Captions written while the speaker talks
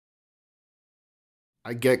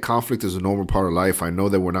I get conflict is a normal part of life. I know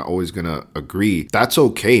that we're not always going to agree. That's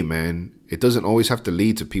okay, man. It doesn't always have to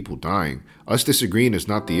lead to people dying. Us disagreeing is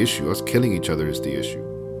not the issue. Us killing each other is the issue.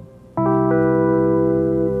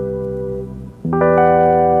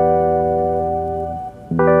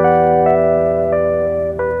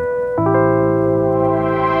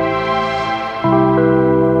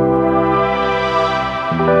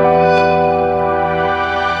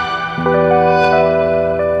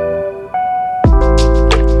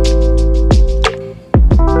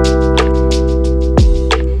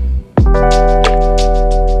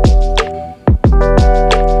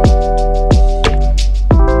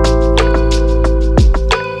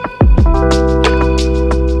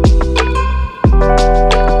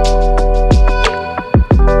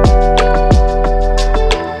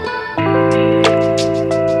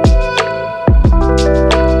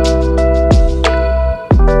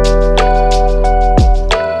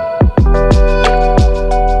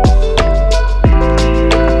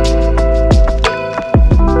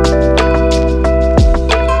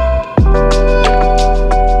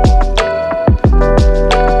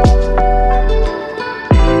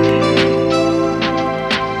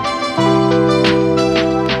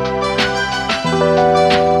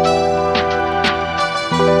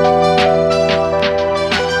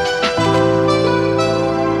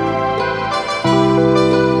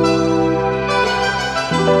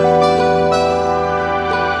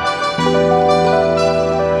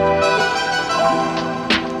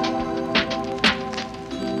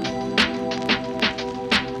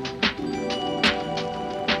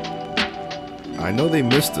 I know they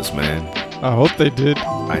missed us, man. I hope they did.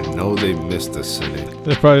 I know they missed us, Cynic.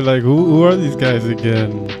 They're probably like, who are these guys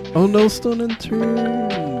again? Oh, no stone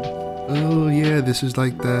unturned. Oh, yeah, this is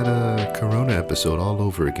like that Corona episode all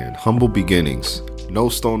over again. Humble beginnings. No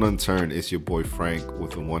stone unturned. It's your boy Frank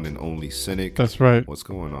with the one and only Cynic. That's right. What's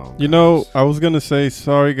going on? You know, I was going to say,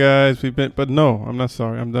 sorry, guys. But no, I'm not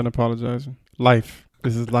sorry. I'm done apologizing. Life.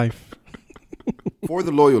 This is life. For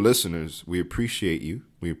the loyal listeners, we appreciate you.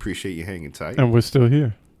 We appreciate you hanging tight. And we're still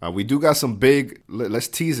here. We do got some big, let's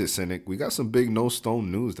tease it, Cynic. We got some big no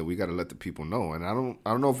stone news that we got to let the people know. And I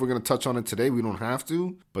don't know if we're going to touch on it today. We don't have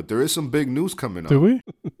to, but there is some big news coming up. Do we?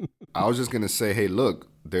 I was just going to say, hey, look,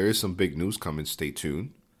 there is some big news coming. Stay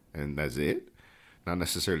tuned. And that's it. Not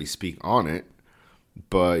necessarily speak on it.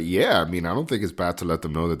 But yeah, I mean, I don't think it's bad to let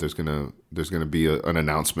them know that there's gonna be an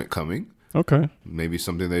announcement coming. Okay. Maybe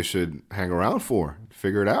something they should hang around for.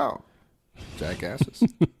 Figure it out.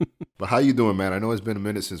 Jackasses. But how you doing, man? I know it's been a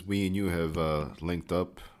minute since we and you have linked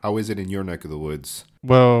up. How is it in your neck of the woods?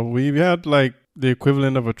 Well, we've had like the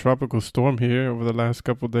equivalent of a tropical storm here over the last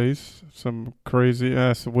couple of days. Some crazy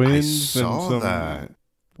ass winds and some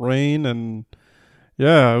rain, and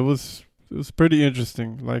yeah, it was pretty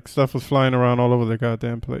interesting. Like stuff was flying around all over the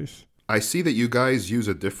goddamn place. I see that you guys use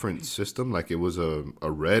a different system. Like it was a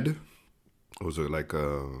red. It was like a,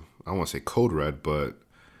 I don't want to say code red, but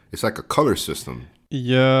it's like a color system.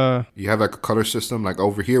 Yeah. You have like a color system. Like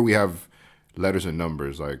over here we have letters and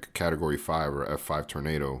numbers like category 5 or F5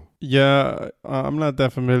 tornado. Yeah, I'm not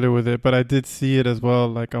that familiar with it, but I did see it as well,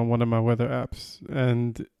 like on one of my weather apps.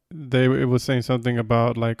 And it was saying something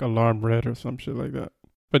about like alarm red or some shit like that.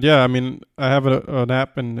 But yeah, I mean, I have an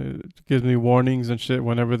app and it gives me warnings and shit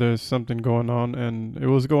whenever there's something going on. And it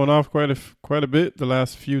was going off quite a bit the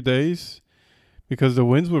last few days because the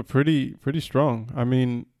winds were pretty strong. I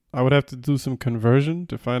mean, I would have to do some conversion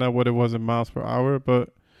to find out what it was in miles per hour, but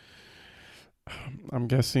I'm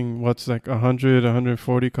guessing what's like 100,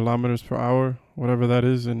 140 kilometers per hour, whatever that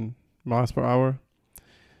is in miles per hour.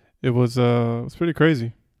 It was pretty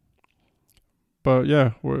crazy. But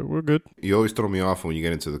yeah, we're good. You always throw me off when you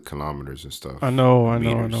get into the kilometers and stuff. I know.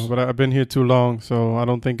 But I've been here too long, so I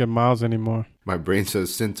don't think in miles anymore. My brain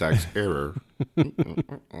says syntax error.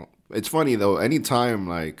 It's funny though. Anytime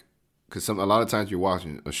like, because a lot of times you're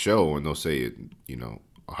watching a show and they'll say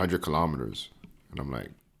 100 kilometers, and I'm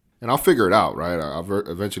like, and I'll figure it out, right?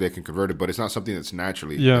 Eventually I can convert it, but it's not something that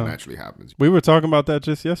naturally happens. We were talking about that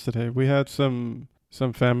just yesterday. We had some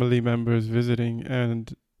family members visiting,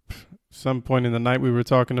 and some point in the night we were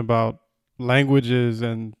talking about languages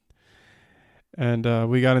and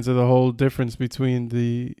we got into the whole difference between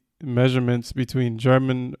the measurements between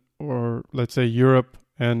German or let's say Europe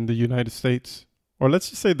and the United States, or let's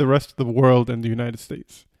just say the rest of the world and the United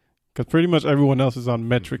States, because pretty much everyone else is on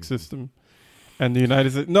metric system, and the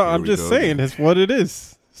United States. No, I'm just saying it's what it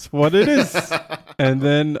is. It's what it is. And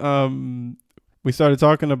then we started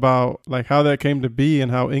talking about like how that came to be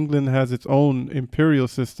and how England has its own imperial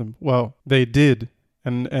system. Well, they did,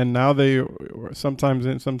 and now they sometime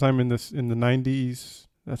in the 90s,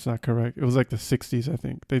 That's not correct. It was like the 60s, I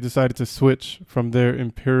think. They decided to switch from their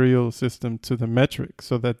imperial system to the metric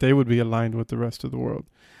so that they would be aligned with the rest of the world.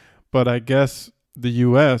 But I guess the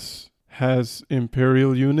US has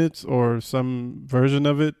imperial units or some version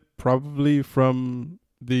of it, probably from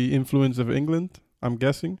the influence of England, I'm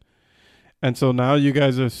guessing. And so now you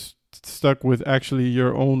guys are stuck with actually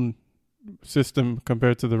your own system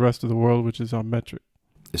compared to the rest of the world, which is on metric.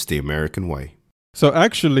 It's the American way. So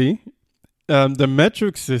actually, the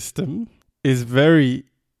metric system is very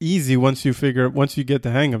easy once you get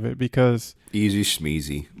the hang of it, because easy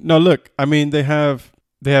schmeezy. No, look, I mean they have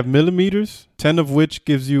millimeters, 10 of which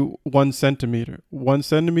gives you 1 centimeter. 1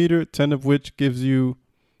 centimeter, 10 of which gives you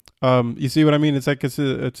you see what I mean? It's like it's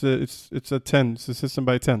a 10. It's a system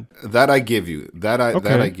by 10. That I give you. That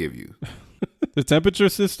I give you. The temperature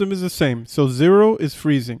system is the same. So 0 is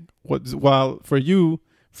freezing. While for you,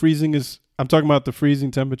 freezing is, I'm talking about the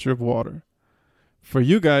freezing temperature of water. For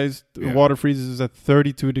you guys, the water freezes at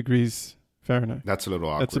 32 degrees Fahrenheit. That's a little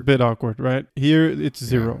awkward. That's a bit awkward, right? Here, it's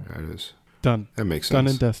 0. Yeah, it is. Done. That makes sense. Done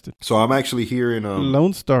and dusted. So I'm actually here in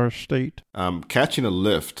Lone Star State. I'm catching a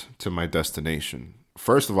lift to my destination.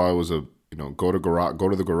 First of all, it was go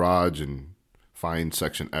to the garage and find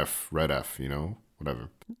section F, red F, whatever.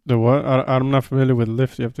 The what? I'm not familiar with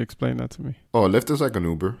Lyft. You have to explain that to me. Oh, Lyft is like an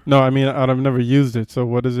Uber. No, I mean, I've never used it. So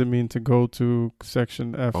what does it mean to go to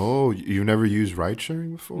section F? Oh, you never used ride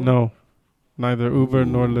sharing before? No, neither Uber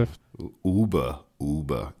nor Lyft.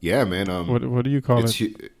 Uber. Yeah, man. What do you call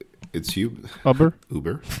it? It's Uber.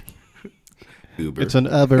 Uber. Uber. It's an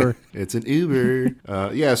Uber. It's an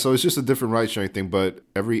Uber. Yeah, so it's just a different ride sharing thing, but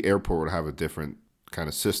every airport would have a different kind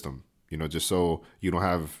of system, just so you don't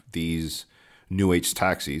have these new age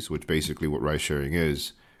taxis, which basically what ride sharing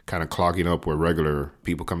is, kind of clogging up where regular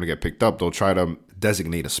people come to get picked up. They'll try to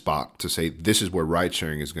designate a spot to say this is where ride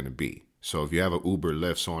sharing is going to be. So if you have an Uber,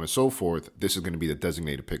 Lyft, so on and so forth, this is going to be the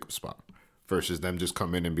designated pickup spot. Versus them just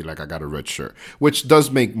come in and be like, I got a red shirt, which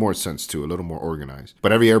does make more sense too, a little more organized.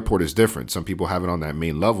 But every airport is different. Some people have it on that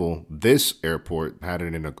main level. This airport had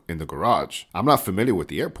it in the garage. I'm not familiar with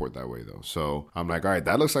the airport that way though. So I'm like, all right,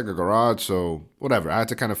 that looks like a garage. So whatever. I had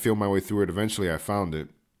to kind of feel my way through it. Eventually I found it.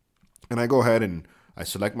 And I go ahead and I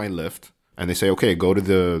select my lift. And they say, okay, go to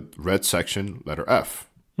the red section, letter F.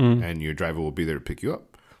 And your driver will be there to pick you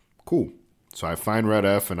up. Cool. So I find red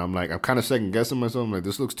F, and I'm kind of second guessing myself. I'm like,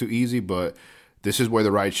 this looks too easy, but this is where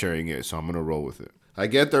the ride sharing is, so I'm going to roll with it. I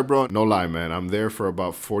get there, bro. No lie, man. I'm there for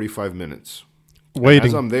about 45 minutes. Waiting. And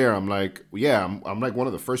as I'm there, I'm like, I'm like one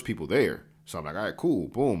of the first people there. So I'm like, all right, cool,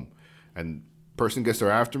 boom. And person gets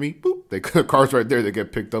there after me, boop. The car's right there. They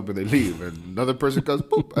get picked up and they leave. And another person comes,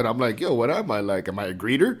 boop. And I'm like, yo, what am I like? Am I a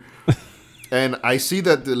greeter? And I see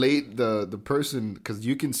that the person, because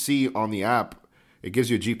you can see on the app, it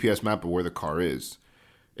gives you a GPS map of where the car is.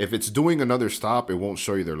 If it's doing another stop, it won't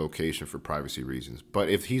show you their location for privacy reasons. But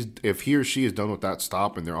if he or she is done with that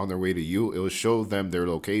stop and they're on their way to you, it will show them their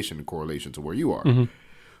location in correlation to where you are. Mm-hmm.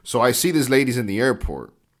 So I see this lady's in the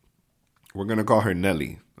airport. We're going to call her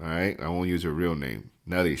Nelly, all right? I won't use her real name.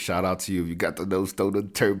 Nelly, shout out to you. You got the nose to the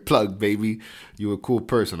turd plug, baby. You a cool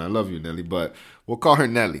person. I love you, Nelly. But we'll call her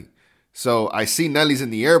Nelly. So I see Nelly's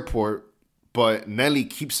in the airport, but Nelly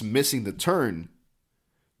keeps missing the turn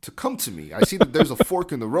to come to me. I see that there's a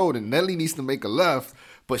fork in the road and Nelly needs to make a left,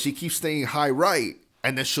 but she keeps staying high right,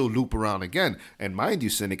 and then she'll loop around again. And mind you,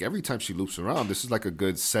 Cynic, every time she loops around, this is like a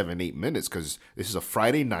good 7-8 minutes because this is a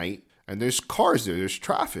Friday night and there's cars there. There's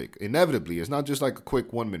traffic. Inevitably, it's not just like a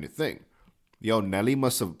quick 1-minute thing. Yo, Nelly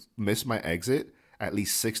must have missed my exit at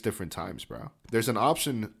least 6 different times, bro. There's an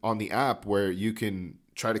option on the app where you can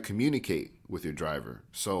try to communicate with your driver.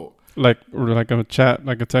 So like a chat,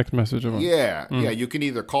 like a text message. Yeah. You can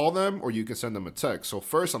either call them or you can send them a text. So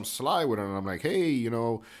first I'm sly with it and I'm like, hey,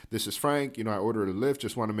 this is Frank. I ordered a Lyft.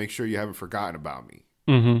 Just want to make sure you haven't forgotten about me.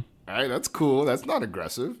 Mm-hmm. All right, that's cool. That's not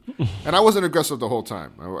aggressive. And I wasn't aggressive the whole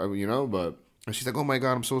time, but and she's like, oh my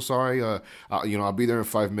God, I'm so sorry. I'll be there in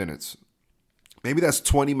 5 minutes. Maybe that's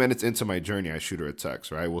 20 minutes into my journey. I shoot her a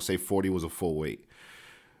text, right? We'll say 40 was a full wait.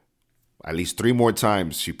 At least 3 more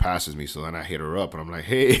times she passes me. So then I hit her up and I'm like,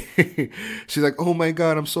 hey. She's like, oh my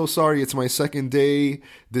God, I'm so sorry. It's my second day.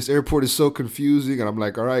 This airport is so confusing. And I'm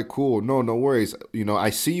like, all right, cool. No worries. I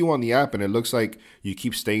see you on the app and it looks like you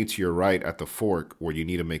keep staying to your right at the fork where you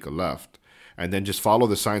need to make a left. And then just follow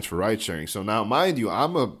the signs for ride sharing. So now, mind you,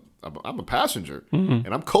 I'm a passenger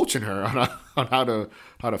and I'm coaching her on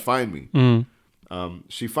how to find me. Mm-hmm.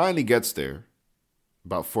 She finally gets there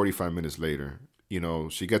about 45 minutes later.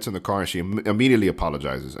 She gets in the car and she immediately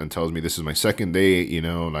apologizes and tells me this is my second day,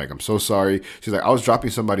 I'm so sorry. She's like, I was dropping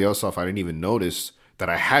somebody else off. I didn't even notice that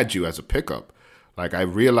I had you as a pickup. Like, I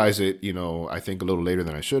realized it, you know, I think a little later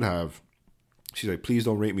than I should have. She's like, please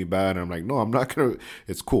don't rate me bad. And I'm like, no, I'm not going to.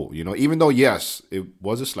 It's cool. You know, even though, yes, it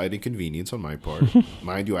was a slight inconvenience on my part.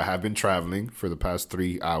 Mind you, I have been traveling for the past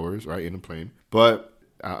 3 hours, right, in a plane. But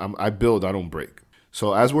I build, I don't break.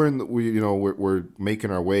 So as we're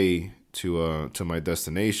making our way to my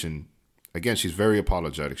destination, again, she's very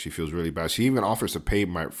apologetic. She feels really bad. She even offers to pay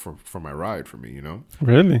for my ride for me, you know?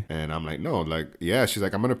 Really? And I'm like, no, like, yeah. She's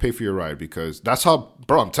like, I'm going to pay for your ride because that's how,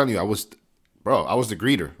 bro, I'm telling you, I was the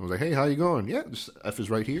greeter. I was like, hey, how you going? Yeah, just F is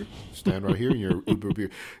right here. Stand right here in your Uber beer.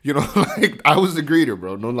 You know, like, I was the greeter,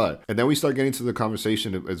 bro. No lie. And then we start getting to the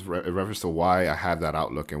conversation in reference to why I have that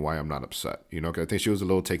outlook and why I'm not upset. You know, because I think she was a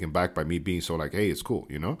little taken back by me being so like, hey, it's cool,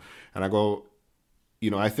 you know? And I go,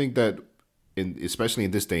 you know, I think that especially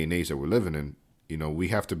in this day and age that we're living in, you know, we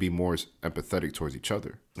have to be more empathetic towards each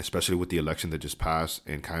other, especially with the election that just passed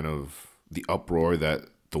and kind of the uproar that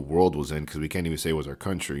the world was in, because we can't even say it was our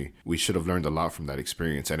country. We should have learned a lot from that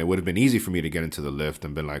experience. And it would have been easy for me to get into the Lyft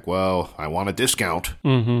and been like, well, I want a discount.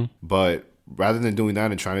 Mm-hmm. But rather than doing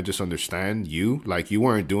that and trying to just understand you, like, you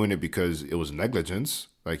weren't doing it because it was negligence.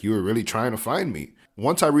 Like, you were really trying to find me.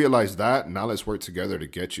 Once I realized that, now let's work together to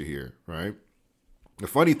get you here, right? The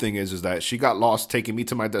funny thing is that she got lost taking me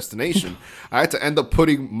to my destination. I had to end up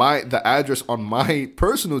putting the address on my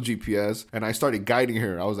personal GPS, and I started guiding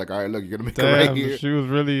her. I was like, all right, look, you're going to make it right here. She was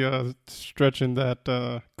really stretching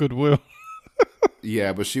that goodwill.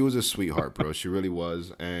 Yeah, but she was a sweetheart, bro. She really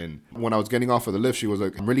was. And when I was getting off of the lift, she was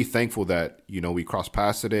like, I'm really thankful that, you know, we crossed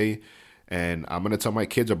paths today. And I'm going to tell my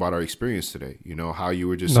kids about our experience today. You know, how you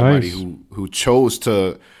were just somebody who chose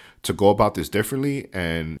to go about this differently.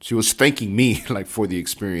 And she was thanking me like for the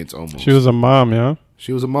experience almost. She was a mom, yeah?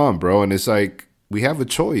 She was a mom, bro. And it's like, we have a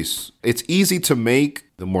choice. It's easy to make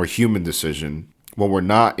the more human decision when we're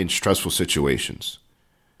not in stressful situations.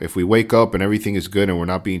 If we wake up and everything is good and we're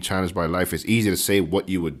not being challenged by life, it's easy to say what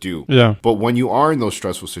you would do. Yeah. But when you are in those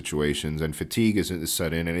stressful situations and fatigue is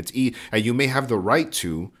set in, and and you may have the right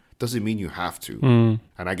to, doesn't mean you have to.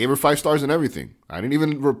 And I gave her 5 stars and everything. I didn't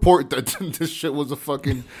even report that this shit was a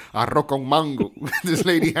fucking arroz con mango. This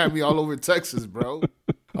lady had me all over Texas, bro.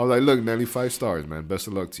 I was like, look, Nelly, 5 stars, man. Best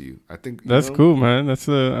of luck to you. I think that's cool, man.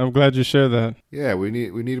 I'm glad you shared that. Yeah, we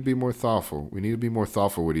need to be more thoughtful. We need to be more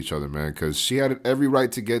thoughtful with each other, man, because she had every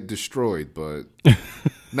right to get destroyed. But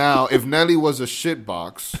now, if Nelly was a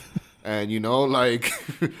shitbox and, you know, like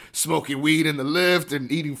smoking weed in the lift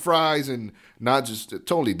and eating fries and not just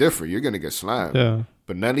totally different, you're going to get slammed. Yeah.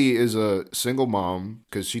 But Nelly is a single mom,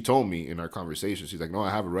 because she told me in our conversation, she's like, no, I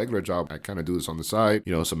have a regular job. I kind of do this on the side,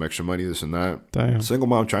 you know, some extra money, this and that. Damn. Single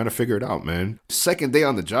mom trying to figure it out, man. Second day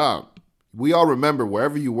on the job. We all remember,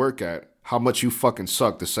 wherever you work at, how much you fucking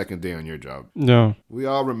sucked the second day on your job. Yeah. We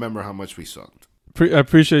all remember how much we sucked. I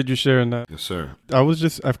appreciate you sharing that. Yes, sir.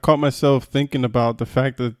 I've caught myself thinking about the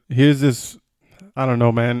fact that here's this, I don't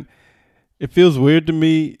know, man. It feels weird to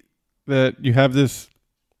me that you have this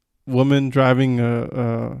woman driving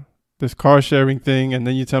this car sharing thing, and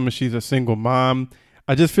then you tell me she's a single mom.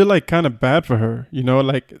 I just feel like kind of bad for her, you know,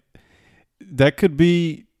 like that could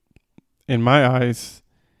be, in my eyes,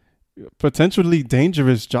 potentially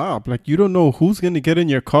dangerous job. Like, you don't know who's going to get in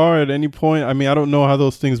your car at any point. I mean, I don't know how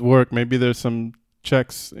those things work. Maybe there's some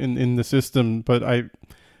checks in the system, but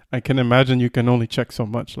I can imagine you can only check so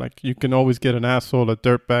much. Like, you can always get an asshole, a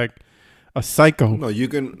dirtbag, a psycho.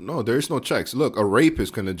 No, there's no checks. Look, a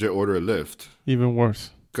rapist can legit order a Lyft. Even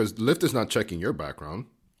worse. Because Lyft is not checking your background.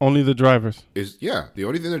 Only the drivers. The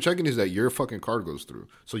only thing they're checking is that your fucking car goes through.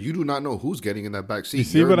 So you do not know who's getting in that back seat. You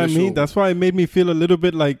see what I mean? That's why it made me feel a little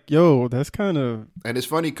bit like, yo, that's kind of... And it's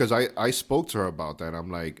funny because I spoke to her about that. I'm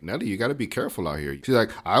like, Nelly, you got to be careful out here. She's like,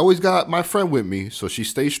 I always got my friend with me. So she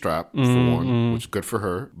stays strapped, for one, which is good for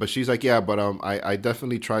her. But she's like, yeah, but I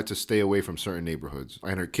definitely try to stay away from certain neighborhoods.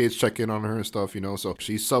 And her kids check in on her and stuff, you know? So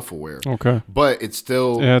she's self-aware. Okay. But it's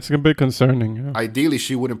still... Yeah, it's a bit concerning. Yeah. Ideally,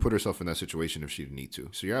 she wouldn't put herself in that situation if she didn't need to.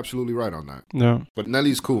 So you're absolutely right on that. Yeah. But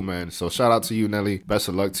Nelly's cool, man. So shout out to you, Nelly. Best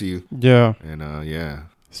of luck to you. Yeah. And yeah.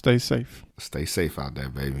 Stay safe. Stay safe out there,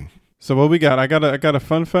 baby. So what we got? I got a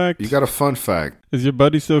fun fact. You got a fun fact. Is your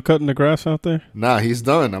buddy still cutting the grass out there? Nah, he's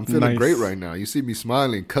done. I'm feeling nice. great right now. You see me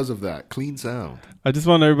smiling because of that. Clean sound. I just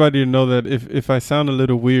want everybody to know that if I sound a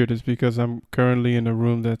little weird, it's because I'm currently in a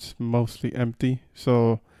room that's mostly empty.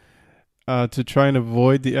 So to try and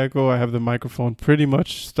avoid the echo, I have the microphone pretty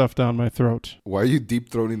much stuffed down my throat. Why are you deep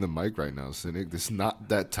throating the mic right now, Cynic? It's not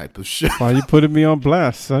that type of shit. Why are you putting me on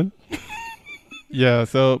blast, son? Yeah,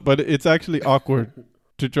 but it's actually awkward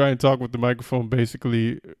to try and talk with the microphone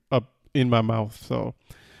basically up in my mouth. So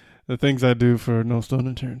the things I do for No Stone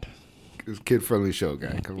Unturned. It's a kid-friendly show,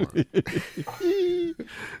 guy. Come on.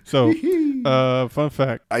 So, fun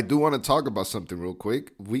fact. I do want to talk about something real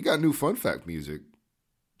quick. We got new fun fact music,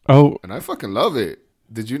 Oh, and I fucking love it.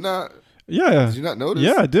 Did you not? yeah. Did you not notice?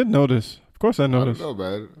 Yeah, I did notice. Of course I I don't noticed. know,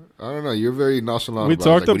 man. I don't know. You're very nonchalant. We about it.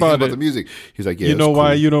 I was talked like, what do you think about it. the music. He's like, yeah. You know it's why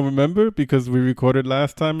cool. you don't remember? Because we recorded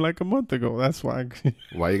last time like a month ago. That's why.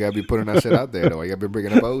 Why you gotta be putting that shit out there though? Why you gotta be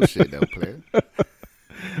bringing up old shit though, player?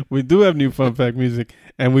 We do have new fun fact music,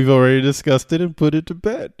 and we've already discussed it and put it to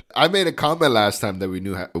bed. I made a comment last time that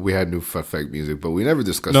we had new fun fact music, but we never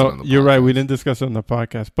discussed it No, on the podcast. you're right. We didn't discuss it on the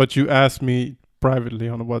podcast, but you asked me privately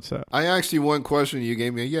on the WhatsApp. I asked you one question. You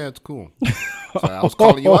gave me a yeah, it's cool. So I was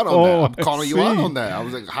calling you out on that. I'm calling you out on that. I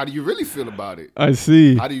was like, how do you really feel about it? I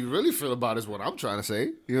see. How do you really feel about it is what I'm trying to say.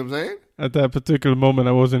 You know what I'm saying? At that particular moment,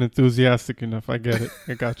 I wasn't enthusiastic enough. I get it.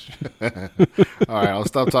 I got you. All right, I'll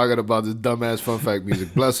stop talking about this dumbass fun fact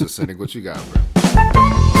music. Bless us, Cynic. What you got, bro?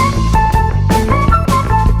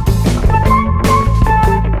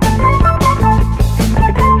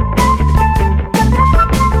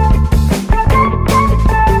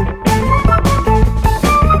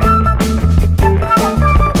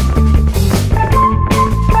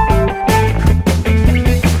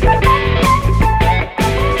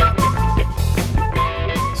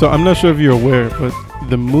 So I'm not sure if you're aware, but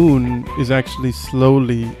the moon is actually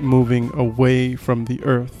slowly moving away from the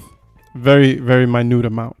Earth. Very, very minute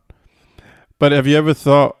amount. But have you ever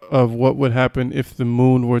thought of what would happen if the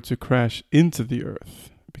moon were to crash into the Earth?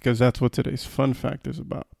 Because that's what today's fun fact is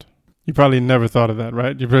about. You probably never thought of that,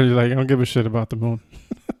 right? You're probably like, I don't give a shit about the moon.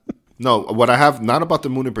 No, what I have, not about the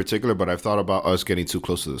moon in particular, but I've thought about us getting too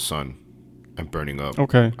close to the sun and burning up.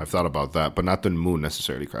 Okay. I've thought about that, but not the moon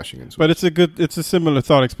necessarily crashing into But us. it's a similar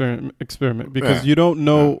thought experiment because Yeah. you don't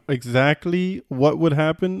know exactly what would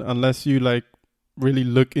happen unless you like really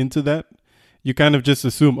look into that. You kind of just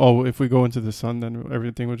assume, oh, if we go into the sun, then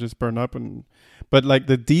everything will just burn up, but like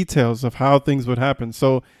the details of how things would happen.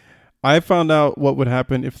 So I found out what would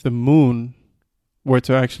happen if the moon were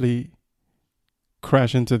to actually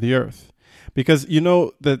crash into the Earth, because you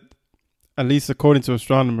know that, at least according to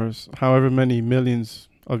astronomers, however many millions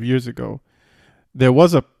of years ago, there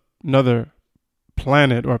was another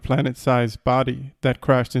planet or planet-sized body that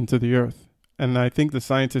crashed into the Earth. And I think the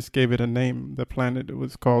scientists gave it a name. The planet, it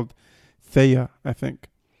was called Theia, I think.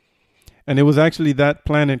 And it was actually that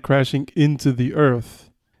planet crashing into the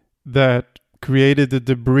Earth that created the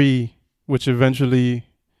debris which eventually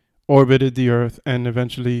orbited the Earth and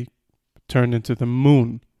eventually turned into the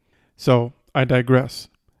moon. So I digress.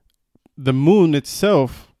 The moon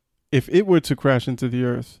itself, if it were to crash into the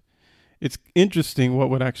Earth, it's interesting what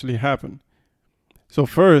would actually happen. So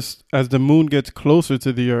first, as the moon gets closer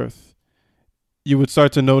to the Earth, you would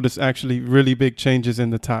start to notice actually really big changes in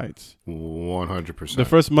the tides. 100%. The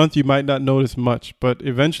first month you might not notice much, but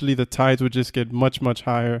eventually the tides would just get much, much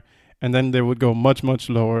higher, and then they would go much, much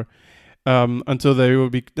lower, until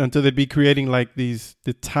they'd be creating like these.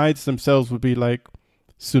 The tides themselves would be like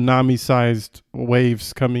tsunami-sized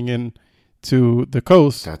waves coming in to the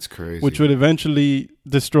coast. That's crazy. Which would eventually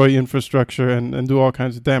destroy infrastructure and do all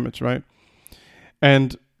kinds of damage, right?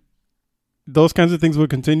 And those kinds of things will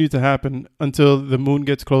continue to happen until the moon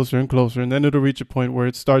gets closer and closer, and then it'll reach a point where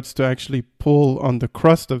it starts to actually pull on the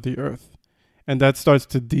crust of the Earth, and that starts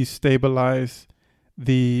to destabilize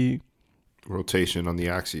the rotation on the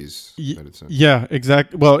axes. Yeah,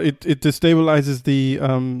 exactly. Well, it destabilizes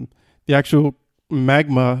the actual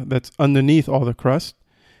magma that's underneath all the crust.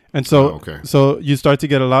 And so, so you start to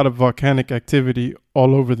get a lot of volcanic activity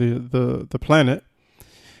all over the planet,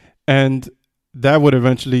 and that would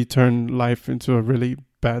eventually turn life into a really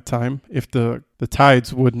bad time. If the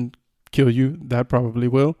tides wouldn't kill you, that probably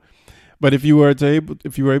will. But if you were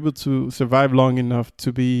able to survive long enough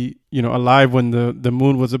to be, alive when the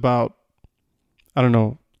moon was about, I don't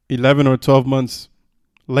know, 11 or 12 months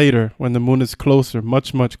later, when the moon is closer,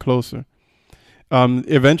 much, much closer,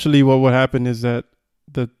 eventually what would happen is that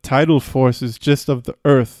the tidal forces just of the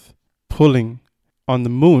Earth pulling on the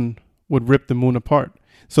moon would rip the moon apart.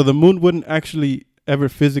 So the moon wouldn't actually ever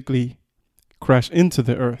physically crash into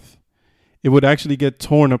the Earth. It would actually get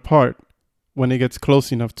torn apart when it gets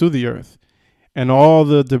close enough to the Earth. And all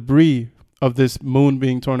the debris of this moon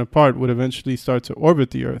being torn apart would eventually start to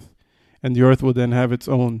orbit the Earth. And the Earth would then have its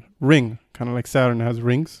own ring, kind of like Saturn has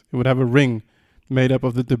rings. It would have a ring made up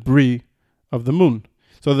of the debris of the moon.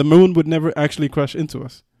 So the moon would never actually crash into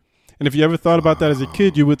us. And if you ever thought about that as a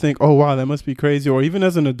kid, you would think, oh, wow, that must be crazy. Or even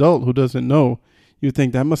as an adult who doesn't know, you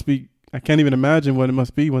think that must be, I can't even imagine what it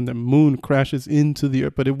must be when the moon crashes into the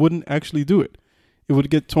Earth. But it wouldn't actually do it. It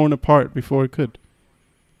would get torn apart before it could.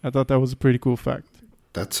 I thought that was a pretty cool fact.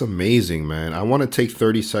 That's amazing, man. I want to take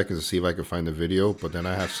 30 seconds to see if I can find the video, but then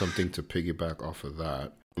I have something to piggyback off of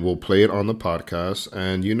that. We'll play it on the podcast,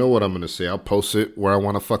 and you know what I'm going to say. I'll post it where I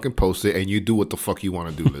want to fucking post it, and you do what the fuck you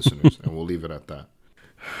want to do, listeners, and we'll leave it at that.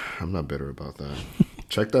 I'm not bitter about that.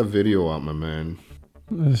 Check that video out, my man.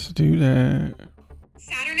 Let's do that.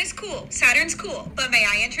 Saturn is cool. Saturn's cool, but may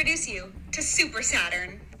I introduce you to Super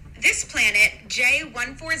Saturn? This planet,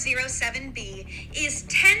 J1407b, is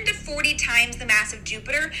 10 to 40 times the mass of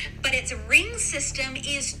Jupiter, but its ring system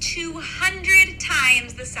is 200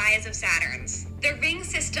 times the size of Saturn's. The ring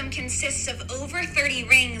system consists of over 30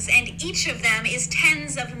 rings, and each of them is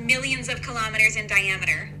tens of millions of kilometers in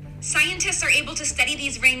diameter. Scientists are able to study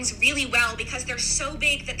these rings really well because they're so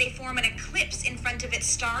big that they form an eclipse in front of its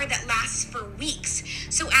star that lasts for weeks.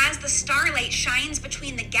 So as the starlight shines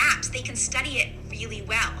between the gaps, they can study it really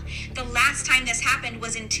well. The last time this happened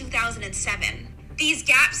was in 2007. These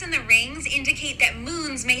gaps in the rings indicate that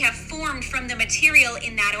moons may have formed from the material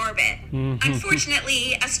in that orbit.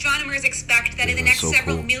 Unfortunately, astronomers expect that in the next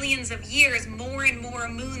several millions of years, more and more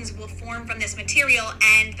moons will form from this material,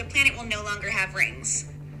 and the planet will no longer have rings.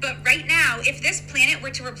 But right now, if this planet were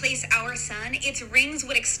to replace our sun, its rings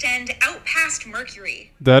would extend out past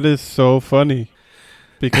Mercury. That is so funny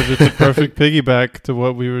because it's a perfect piggyback to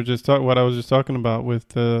what we were just what I was just talking about with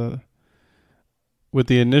the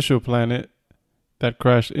initial planet that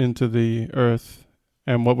crashed into the Earth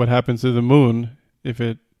and what would happen to the moon if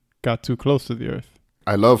it got too close to the Earth.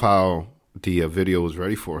 I love how the video was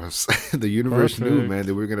ready for us. The universe knew, man,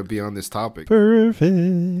 that we were going to be on this topic.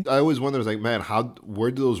 Perfect. I always wonder, like, man,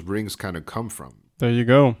 where do those rings kind of come from? There you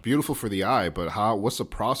go. Beautiful for the eye, but what's the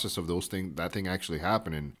process of that thing actually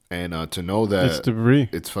happening? And to know that it's debris.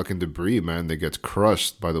 It's fucking debris, man, that gets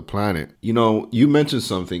crushed by the planet. You know, you mentioned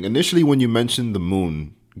something. Initially, when you mentioned the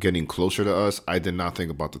moon getting closer to us, I did not think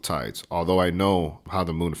about the tides. Although I know how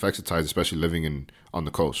the moon affects the tides, especially living on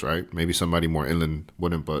the coast, right? Maybe somebody more inland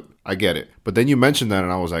wouldn't, but I get it. But then you mentioned that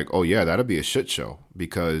and I was like, oh yeah, that'd be a shit show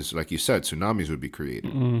because like you said, tsunamis would be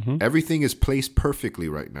created. Everything is placed perfectly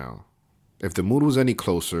right now. If the moon was any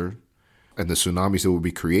closer and the tsunamis that would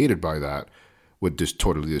be created by that would just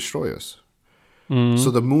totally destroy us. So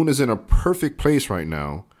the moon is in a perfect place right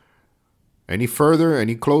now. Any further,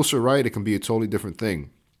 any closer, right? It can be a totally different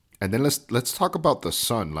thing. And then let's talk about the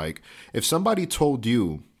sun. Like if somebody told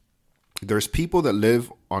you there's people that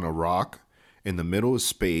live on a rock in the middle of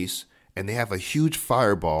space and they have a huge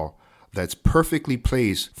fireball that's perfectly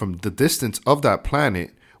placed from the distance of that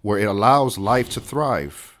planet where it allows life to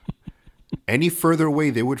thrive. Any further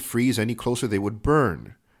away, they would freeze. Any closer, they would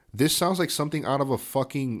burn. This sounds like something out of a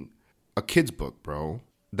kid's book, bro.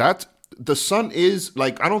 The sun is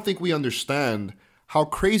like, I don't think we understand how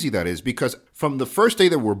crazy that is because from the first day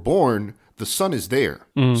that we're born, the sun is there.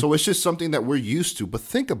 So it's just something that we're used to. But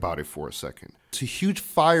think about it for a second. It's a huge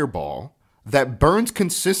fireball that burns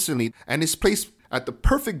consistently and is placed at the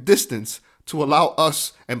perfect distance to allow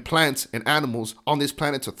us and plants and animals on this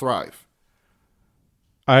planet to thrive.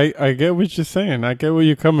 I get what you're saying. I get where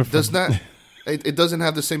you're coming from. Does not... It doesn't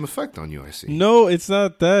have the same effect on you, I see. No, it's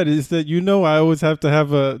not that. It's that, I always have to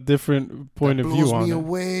have a different point of view on it. That blows me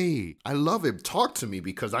away. I love it. Talk to me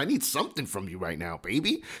because I need something from you right now,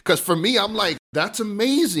 baby. Because for me, I'm like, that's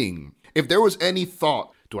amazing. If there was any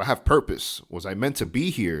thought, do I have purpose? Was I meant to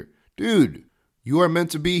be here? Dude, you are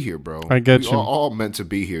meant to be here, bro. I get you. We are all meant to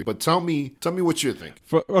be here. But tell me what you think.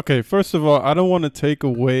 Okay, first of all, I don't want to take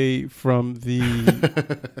away from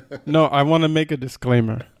the... No, I want to make a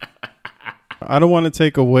disclaimer. I don't want to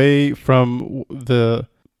take away from the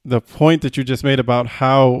point that you just made about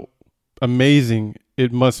how amazing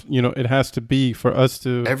it must, it has to be for us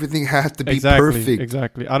to... Everything has to be perfect. perfect.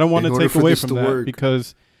 Exactly. I don't want to take away from that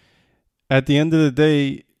because at the end of the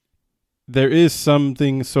day, there is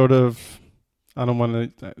something sort of... I don't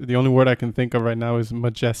want to... The only word I can think of right now is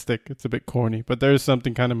majestic. It's a bit corny, but there is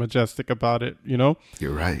something kind of majestic about it,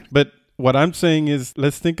 You're right. But what I'm saying is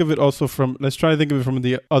let's try to think of it from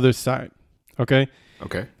the other side. Okay.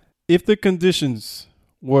 If the conditions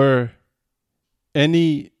were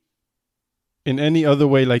in any other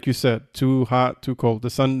way, like you said, too hot, too cold,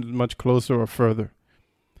 the sun much closer or further,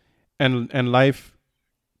 and life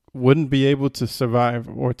wouldn't be able to survive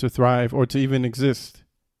or to thrive or to even exist,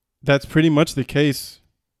 that's pretty much the case,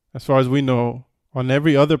 as far as we know, on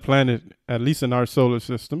every other planet, at least in our solar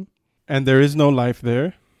system, and there is no life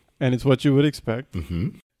there, and it's what you would expect,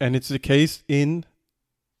 and it's the case in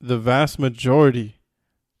the vast majority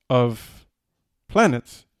of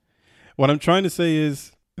planets. What I'm trying to say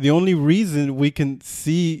is the only reason we can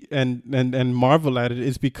see and marvel at it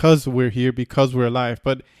is because we're here, because we're alive.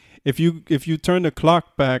 But if you turn the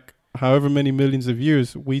clock back however many millions of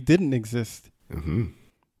years, we didn't exist. Mm-hmm.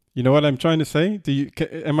 You know what I'm trying to say?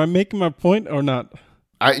 Am I making my point or not?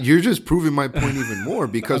 You're just proving my point even more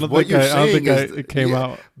because what you're saying is it came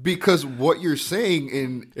out. Because what you're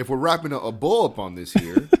saying, if we're wrapping a bow up on this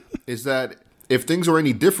here, is that if things were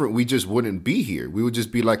any different, we just wouldn't be here. We would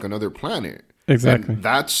just be like another planet. Exactly. And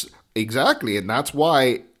that's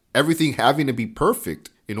why everything having to be perfect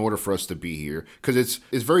in order for us to be here, because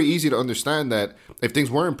it's very easy to understand that if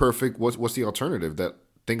things weren't perfect, what's the alternative? That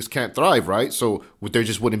things can't thrive, right? So there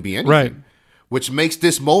just wouldn't be anything, right? Which makes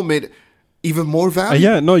this moment even more valuable.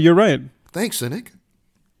 Yeah, no, you're right. Thanks, Cynic.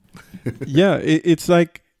 Yeah, it's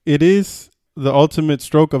like it is the ultimate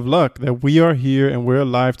stroke of luck that we are here and we're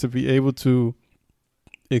alive to be able to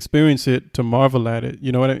experience it, to marvel at it.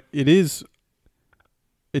 You know what I mean?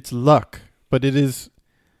 It's luck, but it is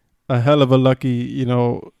a hell of a lucky,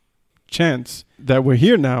 chance that we're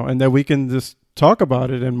here now and that we can just talk about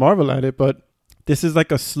it and marvel at it. But this is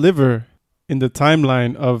like a sliver in the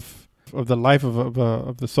timeline of the life of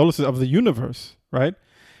the solar system, of the universe, right?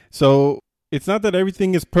 So it's not that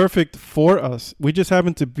everything is perfect for us. We just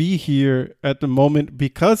happen to be here at the moment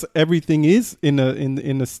because everything is in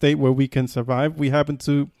a state where we can survive. We happen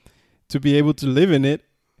to be able to live in it.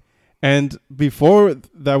 And before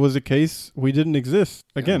that was the case, we didn't exist.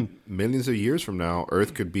 Again, millions of years from now,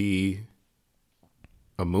 Earth could be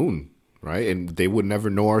a moon, right? And they would never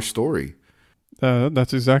know our story.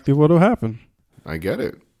 That's exactly what will happen. I get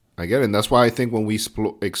it. And that's why I think when we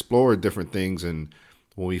explore different things and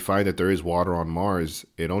when we find that there is water on Mars,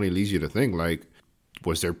 it only leads you to think, like,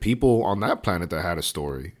 was there people on that planet that had a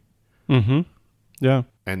story? Mm-hmm. Yeah.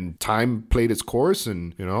 And time played its course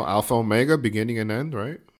and, Alpha, Omega, beginning and end,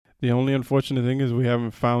 right? The only unfortunate thing is we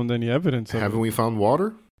haven't found any evidence of it. Haven't we found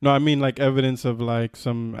water? No, I mean like evidence of like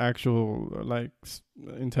some actual like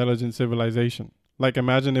intelligent civilization. Like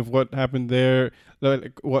imagine if what happened there,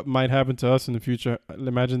 like what might happen to us in the future.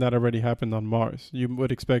 Imagine that already happened on Mars. You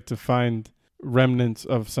would expect to find remnants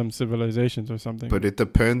of some civilizations or something. But it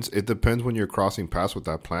depends. It depends when you're crossing paths with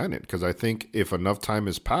that planet. Because I think if enough time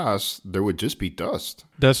has passed, there would just be dust.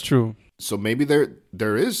 That's true. So maybe there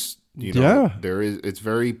is. There is. It's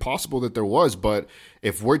very possible that there was, but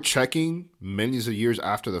if we're checking millions of years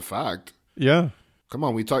after the fact, come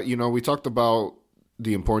on, we talked about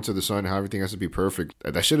the importance of the sun, how everything has to be perfect.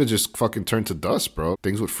 That should have just fucking turned to dust, bro.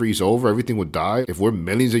 Things would freeze over, everything would die. If we're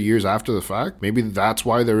millions of years after the fact, maybe that's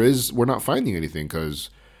why we're not finding anything because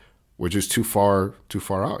we're just too far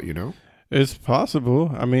out. It's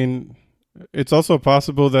possible. I mean, it's also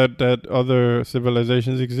possible that other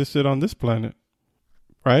civilizations existed on this planet,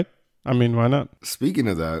 right? I mean, why not? Speaking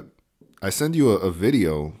of that, I sent you a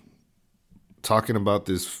video talking about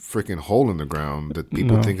this freaking hole in the ground that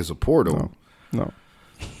people think is a portal. No.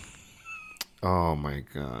 Oh my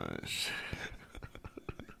gosh.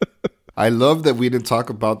 I love that we didn't talk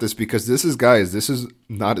about this because this is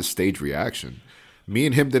not a staged reaction. Me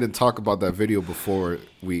and him didn't talk about that video before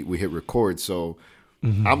we hit record, so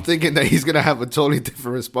I'm thinking that he's gonna have a totally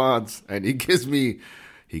different response, and he gives me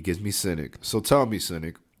Cynic. So tell me,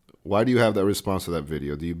 Cynic, why do you have that response to that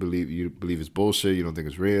video? Do you believe it's bullshit? You don't think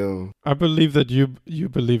it's real? I believe that you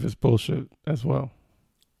believe it's bullshit as well.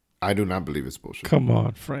 I do not believe it's bullshit. Come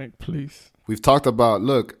on, Frank, please. We've talked about,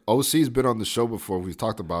 OC's been on the show before. We've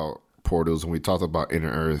talked about portals and we talked about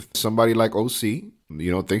inner Earth. Somebody like OC,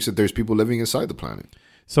 thinks that there's people living inside the planet.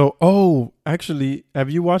 So, actually,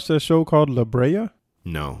 have you watched that show called La Brea?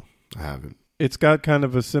 No, I haven't. It's got kind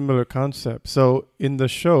of a similar concept. So in the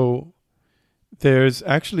show, there's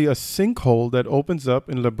actually a sinkhole that opens up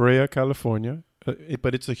in La Brea, California.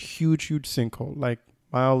 But it's a huge, huge sinkhole, like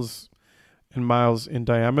miles and miles in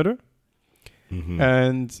diameter. Mm-hmm.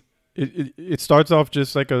 And it starts off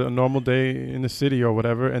just like a normal day in the city or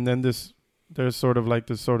whatever. And then there's sort of like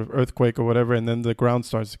this sort of earthquake or whatever. And then the ground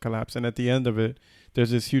starts to collapse. And at the end of it,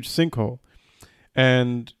 there's this huge sinkhole.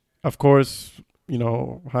 And of course,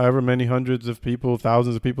 however many hundreds of people,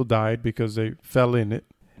 thousands of people died because they fell in it.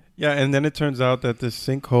 Yeah. And then it turns out that this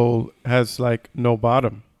sinkhole has like no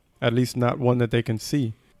bottom, at least not one that they can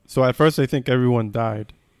see. So at first they think everyone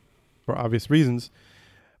died for obvious reasons.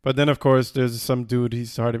 But then, of course, there's some dude,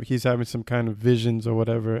 he's having some kind of visions or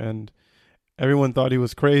whatever, and everyone thought he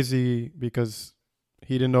was crazy because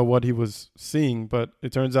he didn't know what he was seeing. But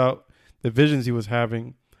it turns out the visions he was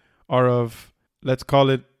having are of, let's call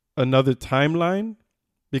it, another timeline.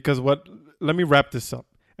 Because let me wrap this up.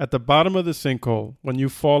 At the bottom of the sinkhole, when you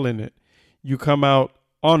fall in it, you come out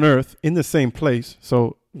on Earth in the same place.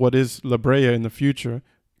 So what is La Brea in the future,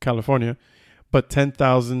 California, but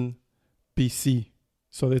 10,000 BC.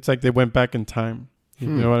 So it's like they went back in time. You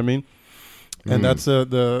know what I mean? And that's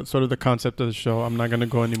the sort of the concept of the show. I'm not going to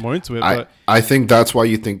go any more into it. I, But I think that's why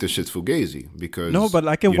you think this shit's fugazi, because no, but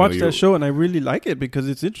I can watch that show and I really like it because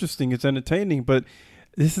it's interesting, it's entertaining. But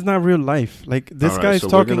this is not real life. Like this guy's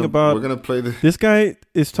talking about. We're gonna play the. This guy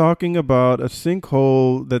is talking about a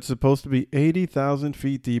sinkhole that's supposed to be 80,000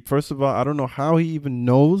 feet deep. First of all, I don't know how he even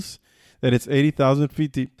knows that it's 80,000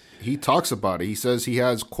 feet deep. He talks about it. He says he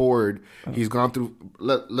has cord. He's gone through.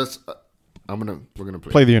 Let's. We're gonna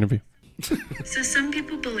Play the interview. So some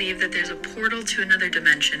people believe that there's a portal to another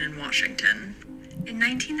dimension in Washington. In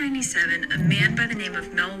 1997, a man by the name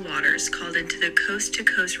of Mel Waters called into the Coast to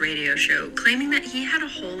Coast radio show claiming that he had a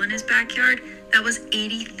hole in his backyard that was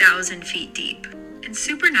 80,000 feet deep. And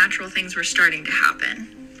supernatural things were starting to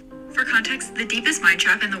happen. For context, the deepest mine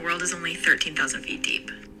shaft in the world is only 13,000 feet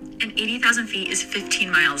deep. And 80,000 feet is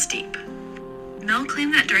 15 miles deep. Mel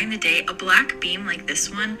claimed that during the day, a black beam like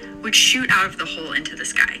this one would shoot out of the hole into the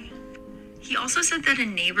sky. He also said that a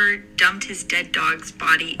neighbor dumped his dead dog's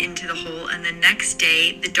body into the hole, and the next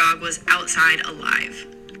day, the dog was outside alive.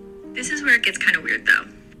 This is where it gets kind of weird, though.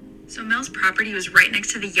 So Mel's property was right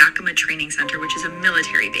next to the Yakima Training Center, which is a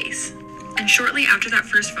military base. And shortly after that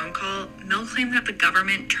first phone call, Mel claimed that the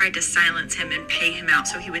government tried to silence him and pay him out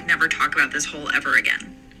so he would never talk about this hole ever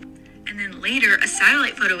again. And then later, a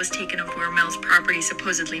satellite photo was taken of where Mel's property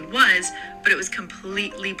supposedly was, but it was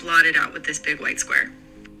completely blotted out with this big white square.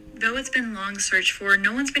 Though it's been long searched for,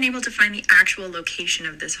 no one's been able to find the actual location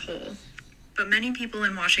of this hole. But many people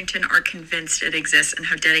in Washington are convinced it exists and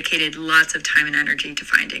have dedicated lots of time and energy to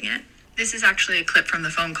finding it. This is actually a clip from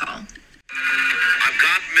the phone call. I've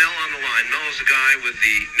got Mel on the line. Mel's the guy with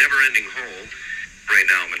the never-ending hole. Right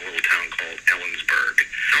now I'm in a little town called Ellensburg.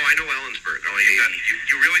 Oh, I know Ellensburg. Oh,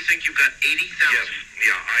 you really think you've got 80,000? Yes.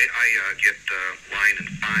 Yeah, I get line in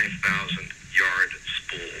 5,000-yard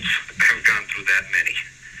spools. I haven't gone through that many.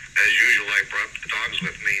 As usual, I brought the dogs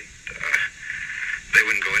with me. They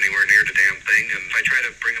wouldn't go anywhere near the damn thing, and if I try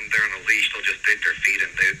to bring them there on a leash, they'll just dig their feet in.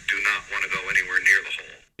 They do not want to go anywhere near the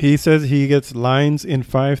hole. He says he gets lines in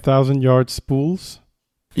 5,000-yard spools.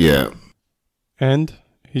 Yeah. And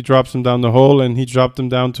he drops them down the hole, and he dropped them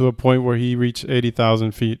down to a point where he reached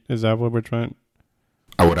 80,000 feet. Is that what we're trying?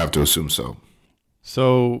 I would have to assume so.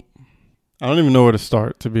 So I don't even know where to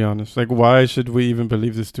start, to be honest. Like, why should we even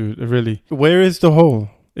believe this dude? Really? Where is the hole?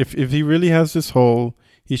 If he really has this hole,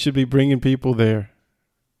 he should be bringing people there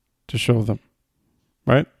to show them.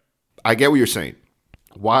 Right? I get what you're saying.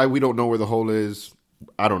 Why we don't know where the hole is,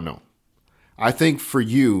 I don't know. I think for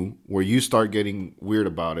you, where you start getting weird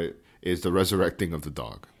about it, is the resurrecting of the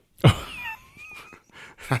dog.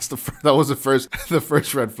 That was the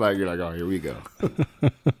first red flag. You're like, oh, here we go.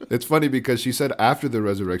 It's funny because she said after the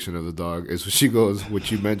resurrection of the dog is when she goes, what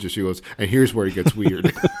you mentioned, she goes, and here's where it gets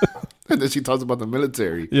weird. And then she talks about the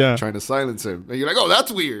military trying to silence him. And you're like, oh,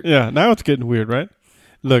 that's weird. Yeah, now it's getting weird, right?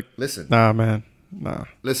 Look. Listen. Nah, man. Nah.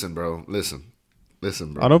 Listen, bro. Listen,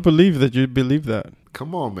 bro. I don't believe that you believe that.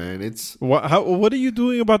 Come on, man. It's what are you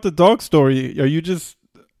doing about the dog story? Are you just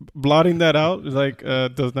blotting that out? Like,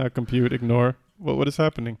 does not compute, ignore? What is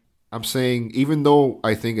happening? I'm saying, even though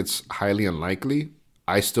I think it's highly unlikely,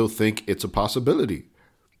 I still think it's a possibility.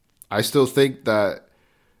 I still think that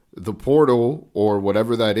the portal or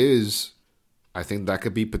whatever that is, I think that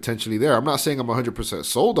could be potentially there. I'm not saying I'm 100%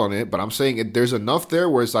 sold on it, but I'm saying there's enough there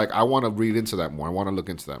where it's like, I want to read into that more. I want to look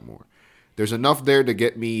into that more. There's enough there to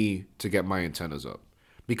get me to get my antennas up.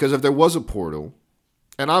 Because if there was a portal,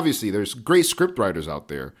 and obviously there's great script writers out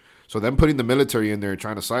there, so them putting the military in there and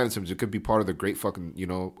trying to silence him, it could be part of the great fucking,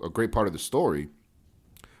 a great part of the story.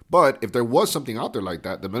 But if there was something out there like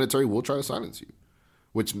that, the military will try to silence you,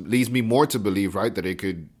 which leads me more to believe, right, that it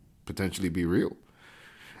could potentially be real.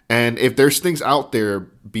 And if there's things out there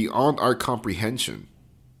beyond our comprehension,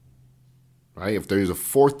 right, if there's a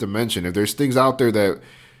fourth dimension, if there's things out there that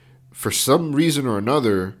for some reason or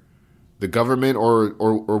another, the government or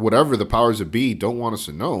whatever the powers that be don't want us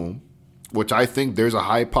to know, which I think there's a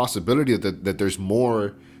high possibility that there's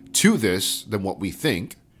more to this than what we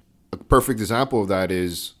think. A perfect example of that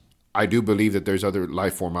is, I do believe that there's other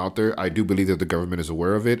life form out there. I do believe that the government is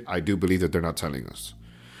aware of it. I do believe that they're not telling us.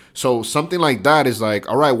 So something like that is like,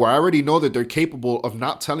 all right, well, I already know that they're capable of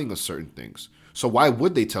not telling us certain things. So why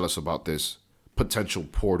would they tell us about this potential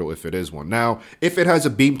portal if it is one? Now, if it has a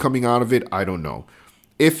beam coming out of it, I don't know.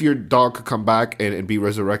 If your dog could come back and be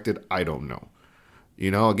resurrected, I don't know.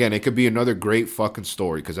 Again, it could be another great fucking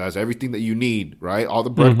story because it has everything that you need, right? All the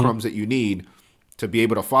breadcrumbs that you need to be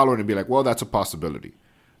able to follow it and be like, well, that's a possibility.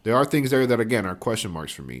 There are things there that, again, are question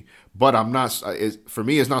marks for me. But I'm not, for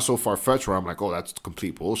me, it's not so far-fetched where I'm like, oh, that's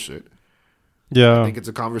complete bullshit. I Yeah. think it's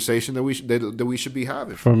a conversation that we should be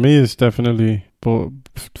having. For me, it's definitely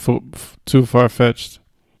too far fetched.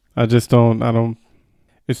 I don't.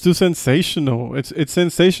 It's too sensational. It's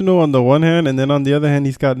sensational on the one hand, and then on the other hand,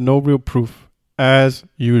 he's got no real proof, as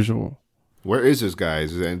usual. Where is this guy?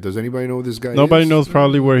 Does anybody know who this guy Nobody is? knows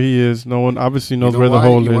probably where he is. No one obviously knows where the why?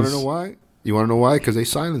 hole You want to is. know why? You want to know why? Because they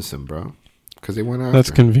silenced him, bro. Because they went after That's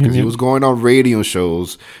him. convenient. 'Cause he was going on radio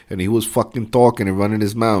shows and he was fucking talking and running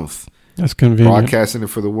his mouth, That's convenient. broadcasting it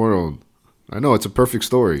for the world. I know it's a perfect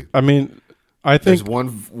story. I mean, I think There's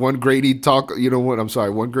one Grady talk. You know what? I'm sorry.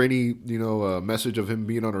 One Grady, message of him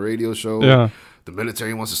being on a radio show. yeah. The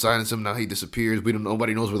military wants to silence him. Now he disappears.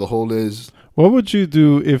 Nobody knows where the hole is. What would you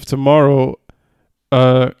do if tomorrow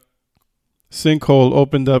a sinkhole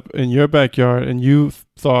opened up in your backyard and you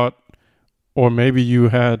thought, or maybe you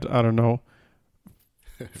had, I don't know,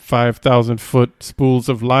 5,000 foot spools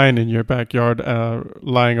of line in your backyard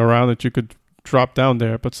lying around that you could drop down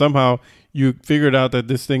there, but somehow you figured out that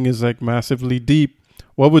this thing is like massively deep?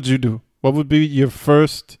 What would you do? What would be your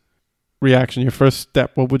first reaction, your first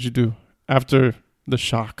step? What would you do after the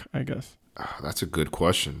shock, I guess? That's a good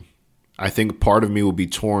question. I think part of me will be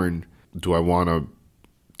torn. Do I want to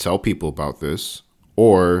tell people about this?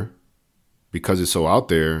 Or because it's so out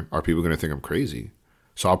there, are people going to think I'm crazy?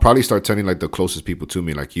 So I'll probably start telling like the closest people to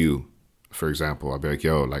me, like you, for example. I'll be like,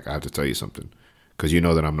 yo, like I have to tell you something. Because you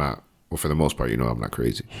know that I'm not, well, for the most part, you know I'm not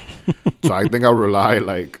crazy. So I think I'll rely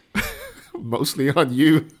like mostly on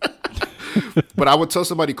you. But I would tell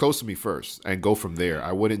somebody close to me first and go from there.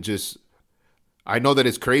 I wouldn't just, I know that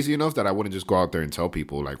it's crazy enough that I wouldn't just go out there and tell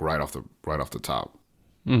people like right off the top.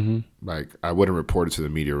 Mm-hmm. Like I wouldn't report it to the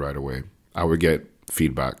media right away. I would get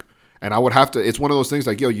feedback, and I would have to. It's one of those things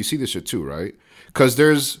like, yo, you see this shit too, right? Because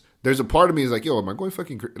there's a part of me is like, yo, am I going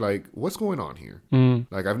fucking like what's going on here?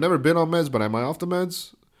 Like I've never been on meds, but am I off the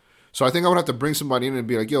meds? So I think I would have to bring somebody in and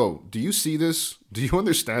be like, yo, do you see this? Do you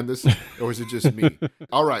understand this? Or is it just me?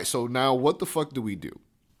 All right, so now what the fuck do we do?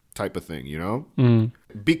 Type of thing, you know?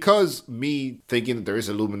 Because me thinking that there is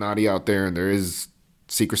Illuminati out there and there is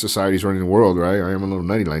secret societies running the world, right? I am a little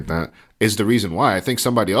nutty like that, is the reason why. I think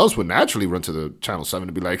somebody else would naturally run to the Channel 7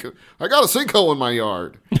 and be like, I got a sinkhole in my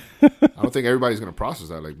yard. I don't think everybody's going to process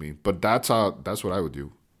that like me. But that's what I would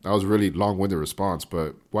do. That was a really long-winded response,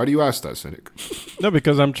 but why do you ask that, Cynic? No,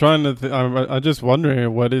 because I'm trying to. I'm just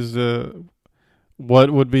wondering what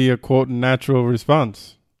would be a quote natural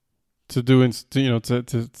response to doing,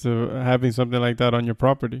 to having something like that on your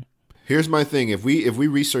property. Here's my thing: if we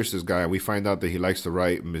research this guy and we find out that he likes to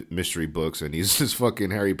write mystery books and he's this fucking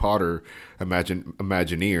Harry Potter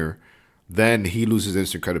Imagineer, then he loses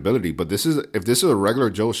instant credibility. But if this is a regular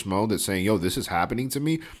Joe Schmo that's saying, yo, this is happening to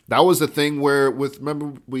me. That was the thing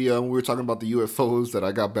remember we were talking about the UFOs that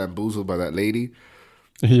I got bamboozled by that lady.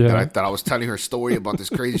 Yeah. That I thought I was telling her a story about this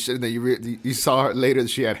crazy shit, and then you saw her later.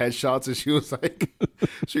 She had headshots, and she was like,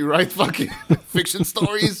 she writes fucking fiction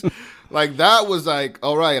stories. Like that was like,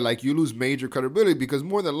 all right, like you lose major credibility because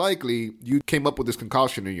more than likely you came up with this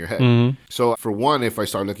concoction in your head. Mm-hmm. So for one, if I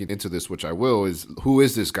start looking into this, which I will, is who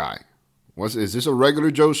is this guy? Is this a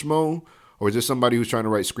regular Joe Schmo, or is this somebody who's trying to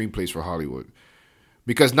write screenplays for Hollywood?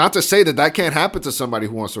 Because not to say that can't happen to somebody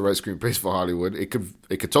who wants to write screenplays for Hollywood. It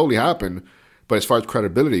could totally happen. But as far as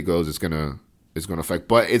credibility goes, it's gonna affect.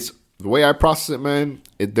 But it's the way I process it, man.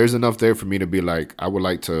 There's enough there for me to be like, I would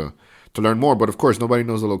like to learn more. But of course, nobody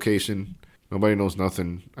knows the location. Nobody knows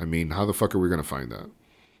nothing. I mean, how the fuck are we gonna find that?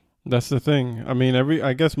 That's the thing. I mean,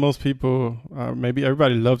 I guess most people, maybe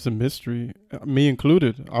everybody loves a mystery, me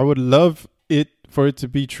included. I would love it for it to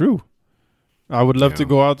be true. I would love to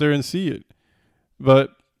go out there and see it.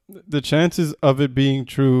 But the chances of it being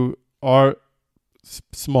true are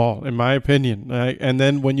small, in my opinion. Right? And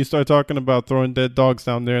then when you start talking about throwing dead dogs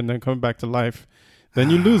down there and then coming back to life,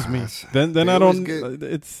 then you lose me. Then I don't.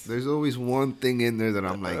 There's always one thing in there that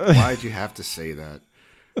I'm like, why'd you have to say that?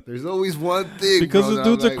 There's always one thing because the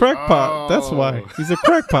dude's a crackpot. That's why he's a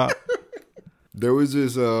crackpot. There was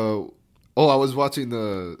this. I was watching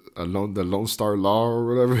the Lone Star Law or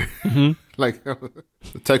whatever. Mm-hmm. Like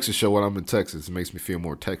the Texas show when I'm in Texas. It makes me feel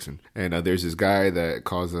more Texan. And there's this guy that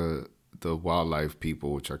calls the wildlife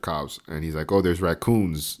people, which are cops, and he's like, oh, there's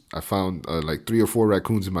raccoons. I found like 3 or 4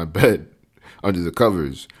 raccoons in my bed under the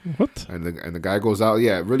covers. What? And the guy goes out.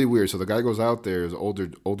 Yeah, really weird. So the guy goes out there, is an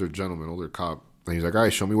older gentleman, older cop. And he's like, all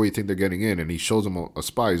right, show me where you think they're getting in. And he shows him a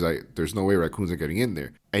spot. He's like, there's no way raccoons are getting in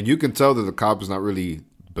there. And you can tell that the cop is not really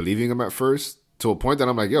believing him at first, to a point that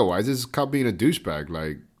I'm like, yo, why is this cop being a douchebag?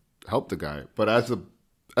 Like, help the guy. But as the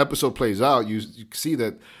episode plays out, you see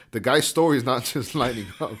that the guy's story is not just lining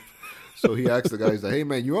up. So he asks the guy, he's like, hey,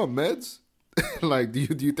 man, you on meds? Like, do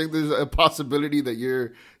you think there's a possibility that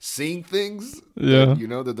you're seeing things? Yeah. That, you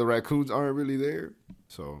know, that the raccoons aren't really there.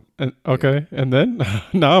 So And, okay, and then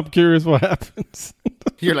now I'm curious what happens.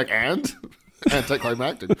 you're like, and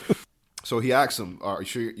anticlimactic. So he asks him, "Are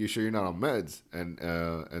you sure you're not on meds?" And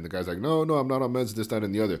the guy's like, "No, I'm not on meds. This, that,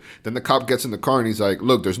 and the other." Then the cop gets in the car and he's like,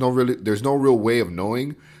 "Look, there's no real way of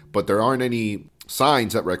knowing, but there aren't any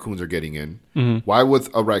signs that raccoons are getting in. Why would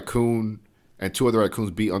a raccoon and two other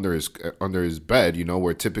raccoons be under his bed? You know,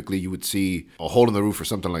 where typically you would see a hole in the roof or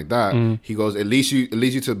something like that." He goes, "It leads you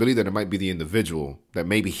to believe that it might be the individual, that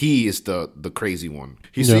maybe he is the crazy one.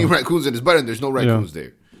 He's seeing raccoons in his bed and there's no raccoons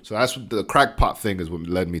there." So that's what the crackpot thing is, what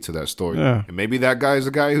led me to that story. Yeah. And maybe that guy is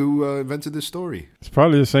the guy who invented this story. It's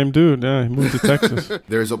probably the same dude. Yeah, he moved to Texas.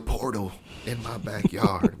 There's a portal in my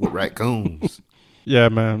backyard with raccoons. Yeah,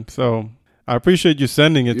 man. So I appreciate you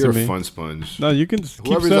sending it You're to me. a fun sponge. No, you can keep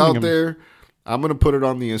Whoever's sending out them. there, I'm going to put it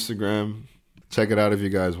on the Instagram. Check it out if you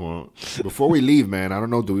guys want. Before we leave, man, I don't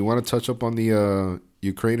know. Do we want to touch up on the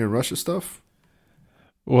Ukraine and Russia stuff?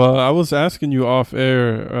 Well, I was asking you off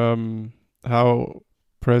air how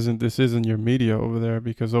present this is in your media over there,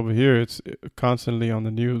 because over here it's constantly on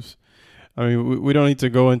the news. I mean, we don't need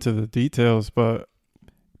to go into the details, but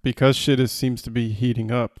because shit seems to be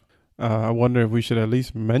heating up, I wonder if we should at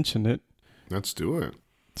least mention it. Let's do it.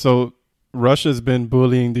 So Russia's been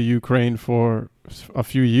bullying the Ukraine for a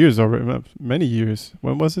few years already, many years.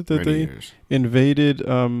 When was it that they invaded?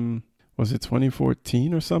 Was it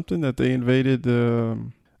 2014 or something that they invaded?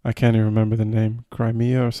 I can't even remember the name,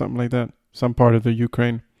 Crimea or something like that. Some part of the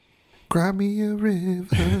Ukraine. Crimea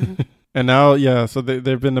River. And now, so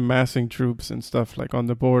they've been amassing troops and stuff like on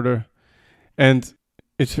the border. And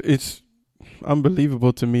it's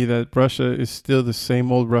unbelievable to me that Russia is still the same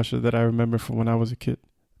old Russia that I remember from when I was a kid.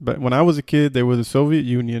 But when I was a kid, they were the Soviet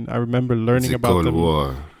Union. I remember learning about them. Cold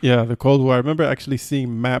War. Yeah, the Cold War. I remember actually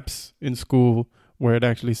seeing maps in school where it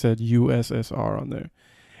actually said USSR on there.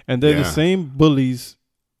 And they're the same bullies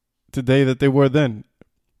today that they were then,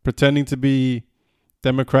 pretending to be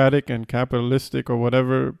democratic and capitalistic or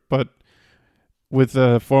whatever, but with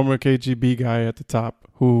a former KGB guy at the top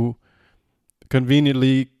who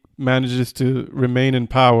conveniently manages to remain in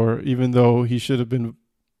power, even though he should have been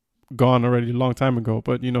gone already a long time ago.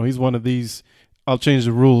 But, you know, he's one of these, I'll change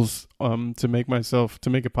the rules to make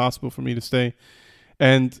it possible for me to stay.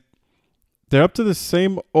 And they're up to the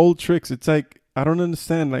same old tricks. It's like, I don't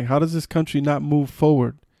understand, like, how does this country not move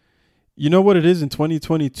forward? You know what it is in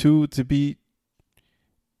 2022 to be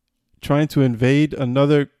trying to invade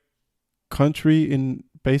another country in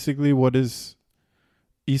basically what is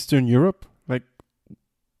Eastern Europe? Like,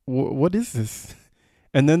 what is this?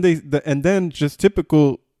 And then then just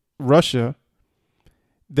typical Russia,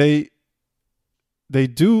 you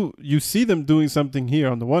see them doing something here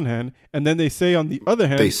on the one hand, and then they say on the other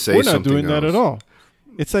hand, we're not doing that at all.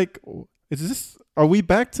 It's like, are we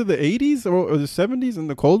back to the 80s or the 70s in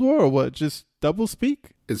the Cold War, or what? Just double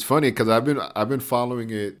speak? It's funny because I've been following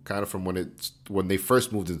it kind of from when they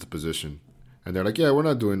first moved into position, and they're like, yeah, we're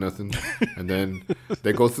not doing nothing, and then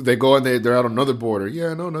they go and they're out on another border.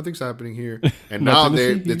 Yeah, no, nothing's happening here, and now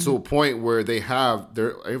it's to a point where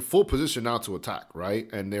they're in full position now to attack,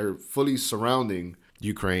 right? And they're fully surrounding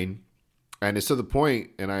Ukraine, and it's to the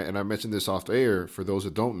point, and I mentioned this off the air for those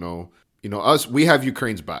that don't know, you know, we have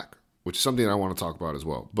Ukraine's back, which is something I want to talk about as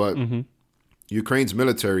well. But Ukraine's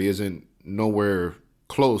military isn't nowhere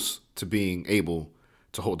close to being able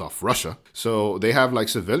to hold off Russia. So they have like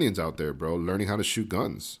civilians out there, bro, learning how to shoot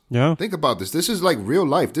guns. Yeah. Think about this. This is like real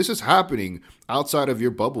life. This is happening outside of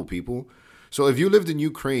your bubble, people. So if you lived in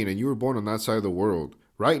Ukraine and you were born on that side of the world,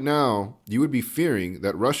 right now you would be fearing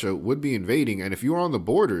that Russia would be invading. And if you were on the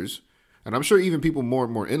borders, and I'm sure even people more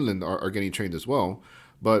and more inland are getting trained as well,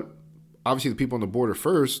 but obviously the people on the border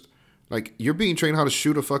first, like, you're being trained how to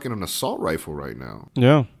shoot an assault rifle right now.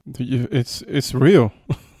 Yeah, it's real.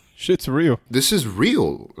 Shit's real. This is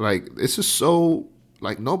real. Like, this is so,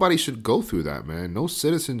 like, nobody should go through that, man. No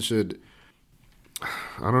citizen should.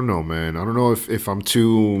 I don't know, man. I don't know if I'm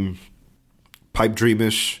too pipe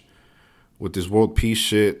dreamish with this world peace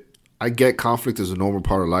shit. I get conflict is a normal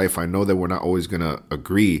part of life. I know that we're not always going to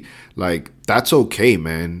agree. Like, that's okay,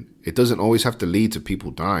 man. It doesn't always have to lead to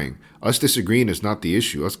people dying. Us disagreeing is not the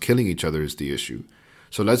issue. Us killing each other is the issue.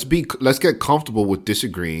 So let's get comfortable with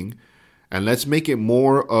disagreeing, and let's make it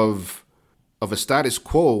more of a status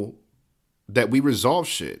quo that we resolve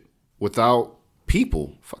shit without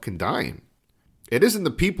people fucking dying. It isn't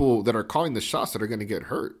the people that are calling the shots that are going to get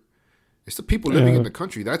hurt. It's the people living in the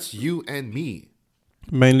country. That's you and me.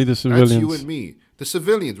 Mainly the civilians. That's you and me. The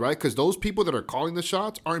civilians, right? Because those people that are calling the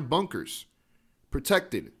shots are in bunkers,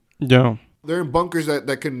 protected. Yeah. They're in bunkers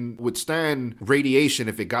that can withstand radiation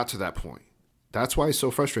if it got to that point. That's why it's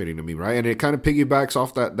so frustrating to me, right? And it kind of piggybacks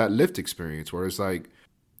off that lift experience where it's like,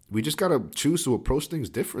 we just got to choose to approach things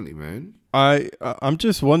differently, man. I'm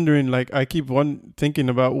just wondering, like, I keep thinking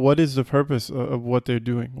about what is the purpose of what they're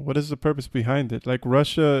doing? What is the purpose behind it? Like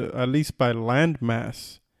Russia, at least by land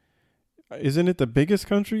mass, isn't it the biggest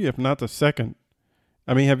country, if not the second?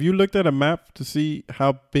 I mean, have you looked at a map to see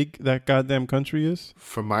how big that goddamn country is?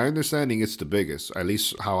 From my understanding, it's the biggest, at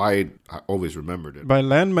least how I always remembered it. By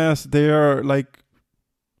land mass, they are like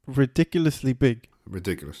ridiculously big.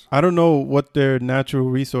 Ridiculous. I don't know what their natural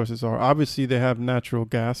resources are. Obviously, they have natural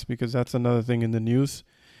gas because that's another thing in the news.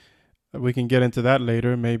 We can get into that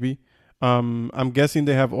later, maybe. I'm guessing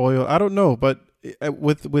they have oil. I don't know, but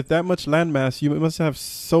with that much landmass, you must have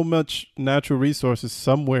so much natural resources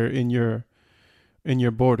somewhere in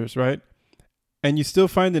your borders, right? And you still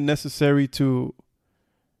find it necessary to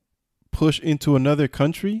push into another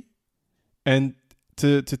country and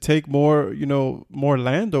to take more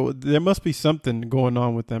land, or there must be something going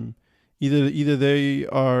on with them. Either they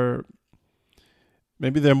are,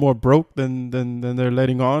 maybe they're more broke than they're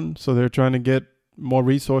letting on, so they're trying to get more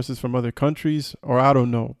resources from other countries, or I don't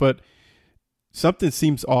know, but something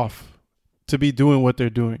seems off to be doing what they're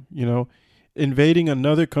doing, invading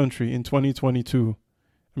another country in 2022.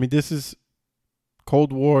 I mean, this is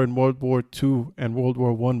Cold War and World War II and World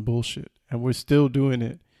War I bullshit, and we're still doing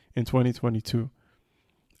it in 2022.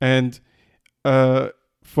 And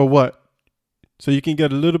for what? So you can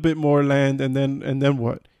get a little bit more land, and then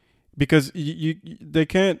what? Because they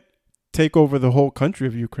can't take over the whole country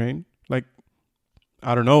of Ukraine. Like,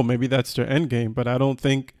 I don't know, maybe that's their end game, but I don't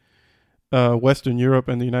think Western Europe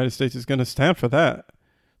and the United States is going to stand for that.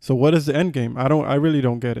 So what is the end game? I really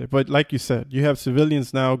don't get it. But like you said, you have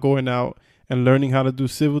civilians now going out and learning how to do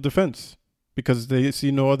civil defense because they see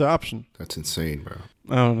no other option. That's insane, bro.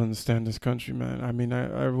 I don't understand this country, man. I mean,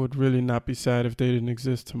 I would really not be sad if they didn't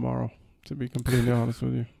exist tomorrow, to be completely honest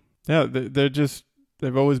with you. Yeah,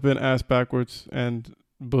 they've always been ass backwards and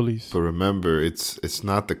bullies. But remember, it's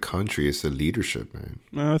not the country, it's the leadership, man.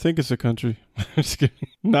 I think it's the country. Just kidding.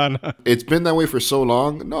 Nah. It's been that way for so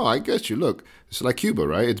long. No, I get you. Look, it's like Cuba,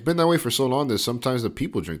 right? It's been that way for so long that sometimes the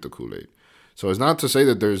people drink the Kool-Aid. So it's not to say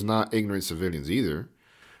that there's not ignorant civilians either.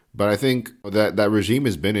 But I think that regime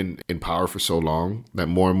has been in power for so long that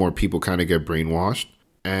more and more people kind of get brainwashed.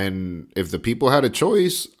 And if the people had a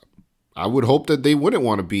choice, I would hope that they wouldn't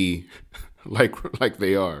want to be like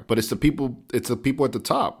they are. But it's the people at the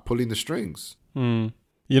top pulling the strings.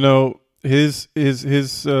 His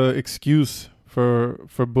excuse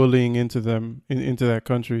for bullying into them into that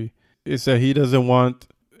country is that he doesn't want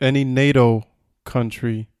any NATO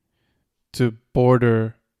country to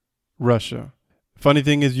border Russia. Funny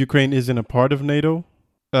thing is, Ukraine isn't a part of NATO.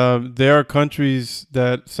 There are countries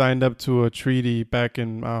that signed up to a treaty back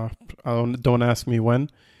in, don't ask me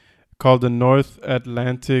when, called the North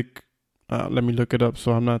Atlantic. Let me look it up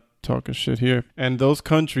so I'm not talking shit here. And those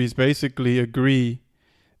countries basically agree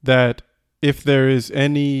that if there is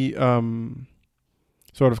any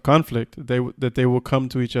sort of conflict, that they will come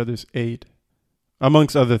to each other's aid,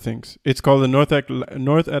 amongst other things. It's called the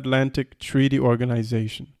North Atlantic Treaty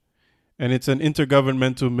Organization. And it's an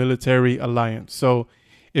intergovernmental military alliance. So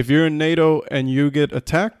if you're in NATO and you get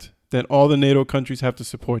attacked, then all the NATO countries have to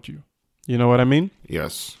support you. You know what I mean?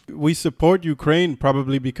 Yes. We support Ukraine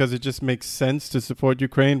probably because it just makes sense to support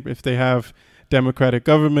Ukraine if they have democratic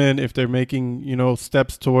government, if they're making,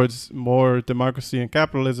 steps towards more democracy and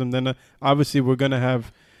capitalism, then obviously we're going to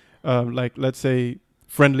have, let's say,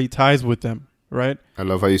 friendly ties with them. Right. I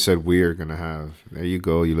love how you said we're gonna have. There you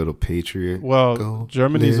go, you little patriot. Well,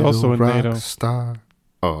 Germany's also in NATO. Star.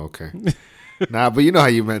 Oh, okay. Nah, but you know how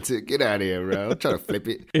you meant it. Get out of here, bro. I'm trying to flip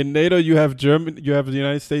it. In NATO, you have Germany, you have the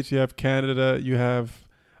United States, you have Canada, you have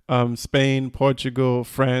Spain, Portugal,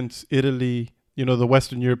 France, Italy. The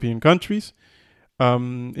Western European countries,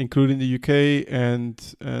 including the UK and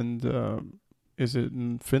is it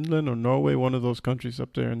in Finland or Norway? One of those countries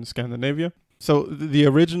up there in Scandinavia. So the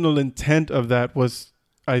original intent of that was,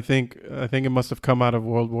 I think it must have come out of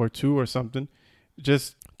World War II or something,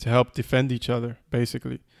 just to help defend each other,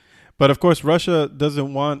 basically. But of course, Russia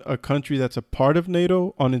doesn't want a country that's a part of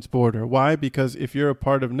NATO on its border. Why? Because if you're a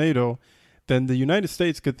part of NATO, then the United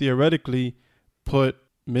States could theoretically put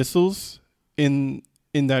missiles in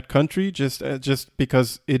that country just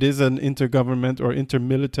because it is an intergovernment or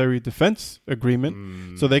intermilitary defense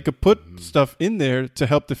agreement. So they could put stuff in there to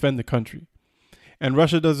help defend the country. And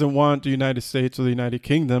Russia doesn't want the United States or the United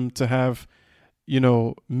Kingdom to have,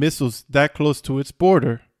 missiles that close to its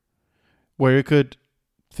border where it could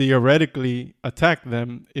theoretically attack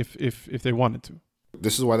them if they wanted to.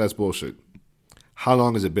 This is why that's bullshit. How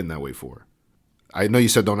long has it been that way for? I know you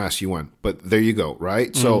said don't ask you when, but there you go,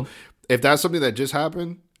 right? So if that's something that just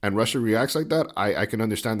happened and Russia reacts like that, I can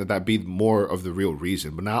understand that be more of the real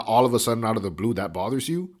reason. But now all of a sudden out of the blue, that bothers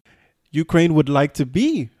you? Ukraine would like to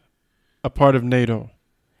be a part of NATO.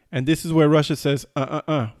 And this is where Russia says,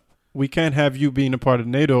 we can't have you being a part of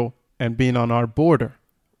NATO and being on our border.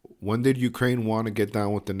 When did Ukraine want to get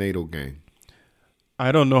down with the NATO gang?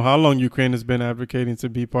 I don't know how long Ukraine has been advocating to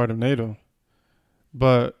be part of NATO.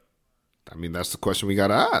 But I mean, that's the question we got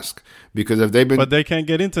to ask. Because if they've been... But they can't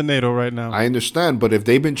get into NATO right now. I understand. But if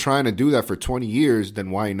they've been trying to do that for 20 years,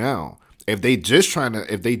 then why now? If they just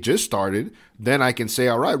started, then I can say,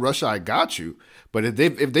 all right, Russia, I got you. But if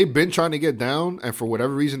they've been trying to get down and for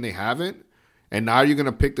whatever reason they haven't, and now you're going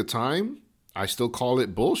to pick the time, I still call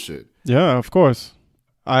it bullshit. Yeah, of course.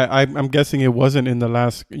 I'm guessing it wasn't in the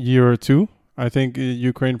last year or two. I think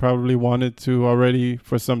Ukraine probably wanted to already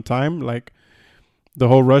for some time. Like the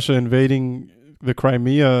whole Russia invading the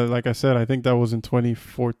Crimea, like I said, I think that was in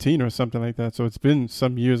 2014 or something like that. So it's been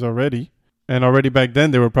some years already. And already back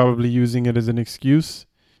then, they were probably using it as an excuse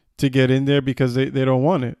to get in there because they don't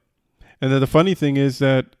want it. And then the funny thing is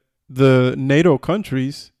that the NATO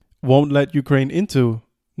countries won't let Ukraine into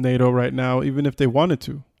NATO right now, even if they wanted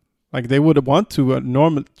to. Like they would want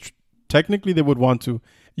to. Technically, they would want to.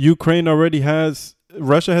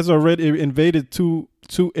 Russia has already invaded two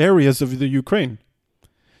areas of the Ukraine.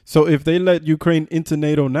 So if they let Ukraine into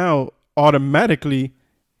NATO now, automatically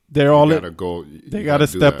they got to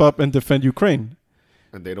step up and defend Ukraine.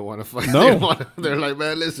 And they don't want to fight. No. They're like,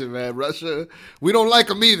 man, listen, man, Russia, we don't like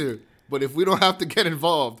them either. But if we don't have to get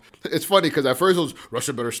involved, it's funny because at first it was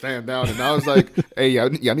Russia better stand down. And now it's like, hey, y'all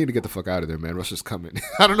need to get the fuck out of there, man. Russia's coming.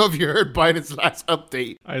 I don't know if you heard Biden's last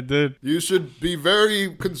update. I did. You should be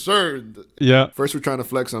very concerned. Yeah. First, we're trying to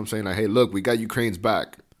flex. I'm saying, like, hey, look, we got Ukraine's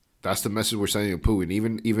back. That's the message we're sending to Putin.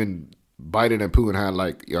 Even Biden and Putin had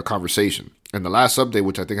like a conversation. And the last update,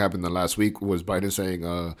 which I think happened the last week, was Biden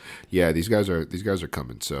saying, yeah, these guys are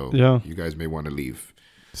coming. So you guys may want to leave.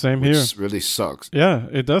 Same here. Which really sucks. Yeah,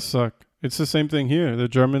 it does suck. It's the same thing here. The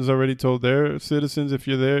Germans already told their citizens, if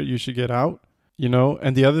you're there, you should get out. You know,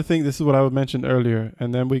 and the other thing, this is what I mentioned earlier,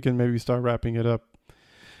 and then we can maybe start wrapping it up.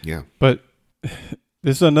 Yeah. But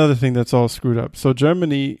this is another thing that's all screwed up. So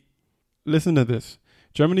Germany, listen to this.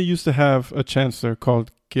 Germany used to have a chancellor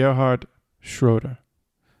called Gerhard Schröder.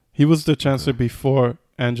 He was the chancellor before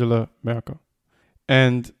Angela Merkel.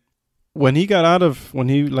 And when he got out of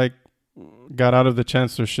the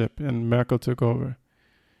chancellorship and Merkel took over,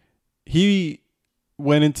 he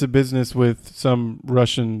went into business with some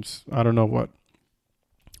Russians, I don't know what,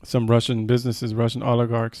 some Russian businesses, Russian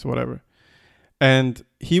oligarchs, whatever. And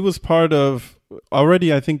he was part of,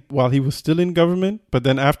 already I think while he was still in government, but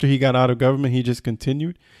then after he got out of government, he just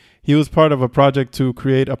continued. He was part of a project to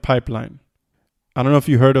create a pipeline. I don't know if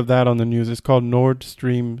you heard of that on the news. It's called Nord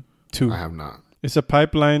Stream 2. I have not. It's a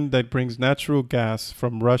pipeline that brings natural gas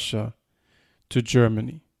from Russia to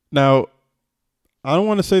Germany. Now, I don't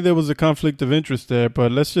want to say there was a conflict of interest there,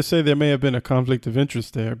 but let's just say there may have been a conflict of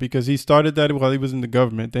interest there because he started that while he was in the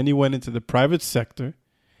government. Then he went into the private sector,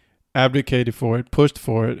 advocated for it, pushed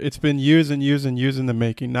for it. It's been years and years and years in the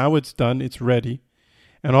making. Now it's done. It's ready.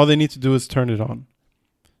 And all they need to do is turn it on.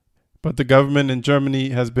 But the government in Germany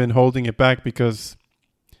has been holding it back because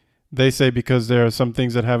there are some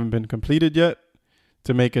things that haven't been completed yet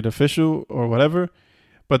to make it official or whatever.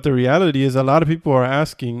 But the reality is a lot of people are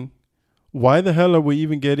asking, why the hell are we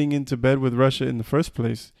even getting into bed with Russia in the first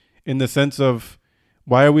place? In the sense of,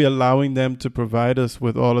 why are we allowing them to provide us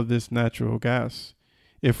with all of this natural gas?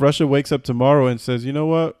 If Russia wakes up tomorrow and says, you know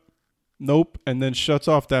what? Nope. And then shuts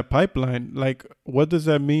off that pipeline. Like, what does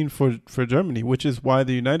that mean for Germany? Which is why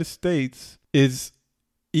the United States is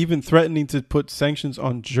even threatening to put sanctions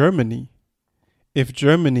on Germany if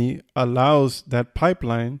Germany allows that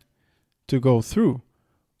pipeline to go through.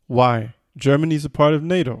 Why? Germany's a part of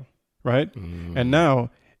NATO, right? And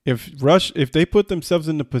now, if they put themselves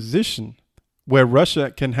in a position where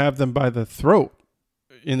Russia can have them by the throat,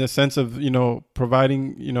 in the sense of,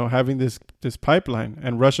 providing, having this pipeline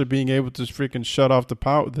and Russia being able to freaking shut off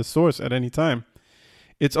the source at any time,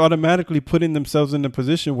 it's automatically putting themselves in a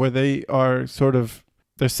position where they are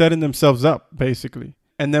they're setting themselves up, basically.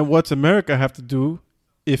 And then what's America have to do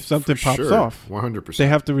if something pops off? 100%. They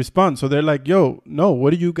have to respond. So they're like, yo, no,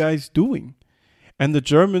 what are you guys doing? And the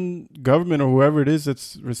German government or whoever it is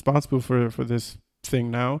that's responsible for this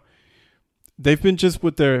thing now, they've been just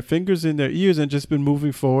with their fingers in their ears and just been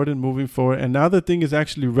moving forward. And now the thing is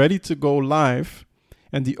actually ready to go live.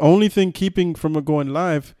 And the only thing keeping from it going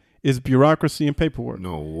live is bureaucracy and paperwork.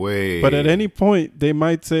 No way. But at any point, they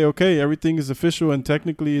might say, okay, everything is official and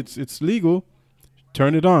technically it's legal.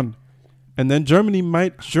 Turn it on. And then Germany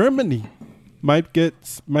might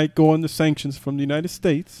go under sanctions from the United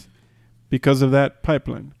States because of that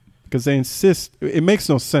pipeline. Because they insist. It makes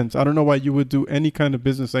no sense. I don't know why you would do any kind of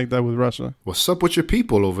business like that with Russia. What's up with your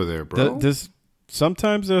people over there, bro?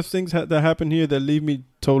 Sometimes there's things that happen here that leave me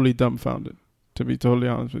totally dumbfounded, to be totally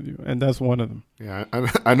honest with you. And that's one of them. Yeah,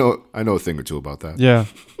 I know a thing or two about that. Yeah.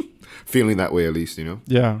 Feeling that way, at least, you know?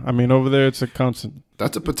 Yeah. I mean, over there, it's a constant.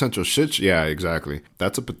 That's a potential shit. Yeah, exactly.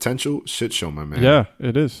 That's a potential shit show, my man. Yeah,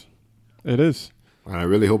 it is. It is. And I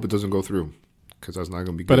really hope it doesn't go through, because that's not going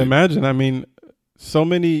to be good. But imagine, I mean, so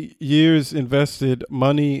many years invested,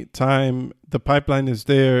 money, time, the pipeline is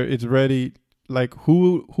there, it's ready. Like,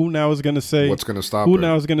 who now is going to say... What's going to stop Who it?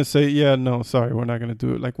 now is going to say, yeah, no, sorry, we're not going to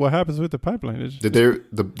do it. Like, what happens with the pipeline?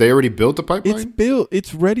 They already built the pipeline? It's built.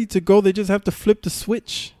 It's ready to go. They just have to flip the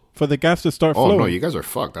switch for the gas to start flowing. Oh, no, you guys are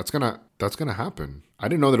fucked. That's gonna happen. I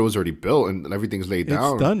didn't know that it was already built and everything's laid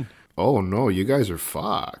down. It's done. Oh, no, you guys are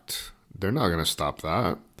fucked. They're not going to stop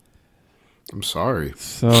that. I'm sorry.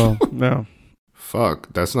 So, no.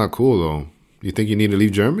 Fuck, that's not cool, though. You think you need to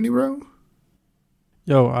leave Germany, bro?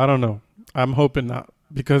 Yo, I don't know. I'm hoping not.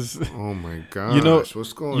 Because, oh my gosh, you know,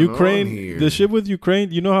 what's going Ukraine, on here? the shit with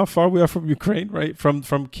Ukraine, you know how far we are from Ukraine, right?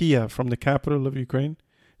 From Kiev, from the capital of Ukraine.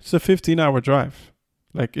 It's a 15-hour drive.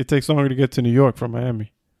 Like, it takes longer to get to New York from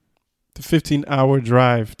Miami. It's a 15-hour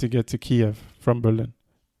drive to get to Kiev from Berlin.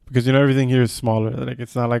 Because, you know, everything here is smaller. Like,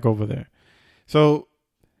 it's not like over there. So,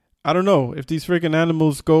 I don't know. If these freaking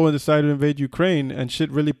animals go and decide to invade Ukraine and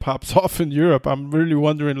shit really pops off in Europe, I'm really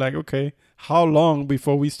wondering, like, okay, how long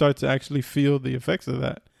before we start to actually feel the effects of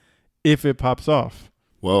that if it pops off?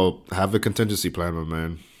 Well, have a contingency plan, my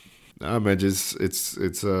man. Nah, man, just it's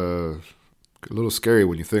a little scary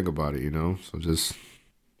when you think about it, you know? So just...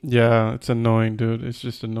 Yeah, it's annoying, dude. It's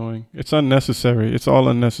just annoying. It's unnecessary. It's all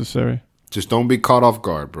unnecessary. Just don't be caught off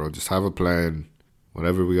guard, bro. Just have a plan.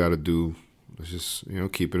 Whatever we got to do, let's just, you know,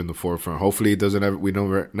 keep it in the forefront. Hopefully we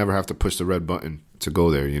never have to push the red button to go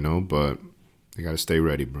there, you know? But you got to stay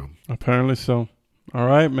ready, bro. Apparently so. All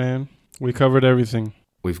right, man. We covered everything.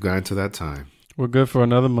 We've gotten to that time. We're good for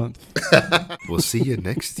another month. We'll see you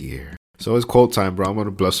next year. So it's quote time, bro. I'm going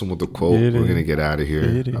to bless them with a quote. We're going to get out of here.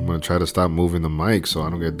 I'm going to try to stop moving the mic so I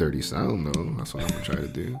don't get dirty sound, though. That's what I'm going to try to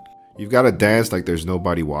do. You've got to dance like there's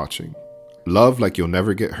nobody watching. Love like you'll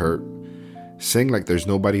never get hurt. Sing like there's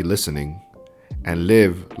nobody listening. And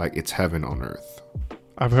live like it's heaven on earth.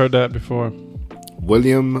 I've heard that before.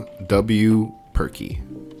 William W. Perky.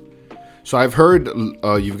 So I've heard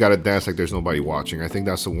you've got to dance like there's nobody watching. I think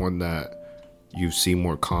that's the one that you see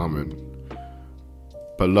more common.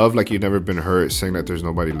 But love like you've never been hurt, sing like there's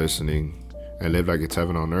nobody listening, and live like it's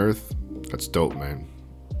heaven on earth. That's dope, man.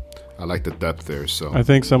 I like the depth there. So I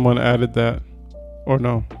think someone added that, or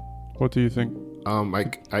no? What do you think?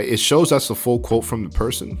 It shows that's the full quote from the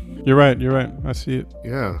person. You're right. I see it.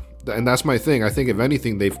 Yeah, and that's my thing. I think if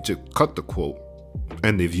anything, they've cut the quote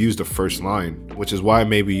and they've used the first line, which is why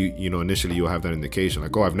maybe, you know, initially you'll have that indication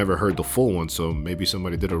like, oh, I've never heard the full one, so maybe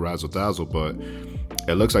somebody did a razzle dazzle, but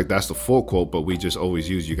it looks like that's the full quote, but we just always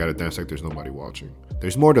use you gotta dance like there's nobody watching.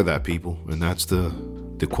 There's more to that, people, and that's the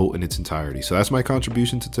quote in its entirety. So that's my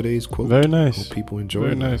contribution to today's quote. Very nice. Hope people enjoy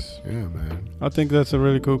Very that. nice. Yeah, man. I think that's a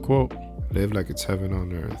really cool quote. Live like it's heaven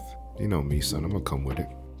on earth. You know me, son. I'm gonna come with it.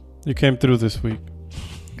 You came through this week.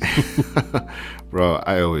 Bro,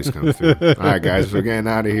 I always come through. All right, guys, we're getting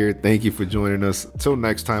out of here. Thank you for joining us. Till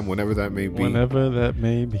next time, whenever that may be. Whenever that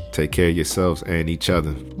may be. Take care of yourselves and each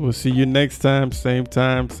other. We'll see you next time, same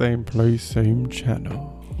place, same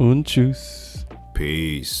channel. Und tschüss.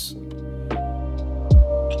 Peace.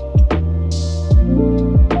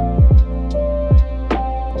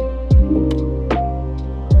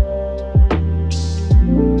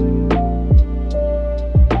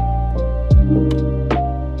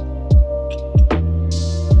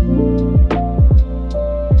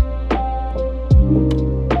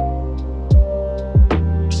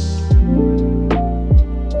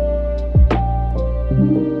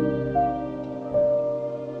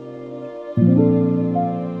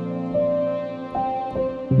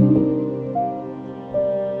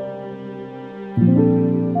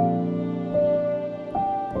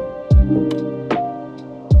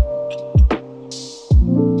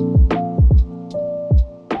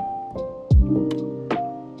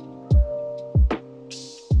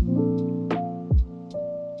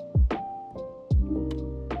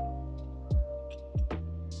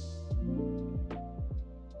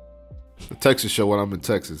 Texas show when I'm in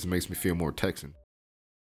Texas. It makes me feel more Texan.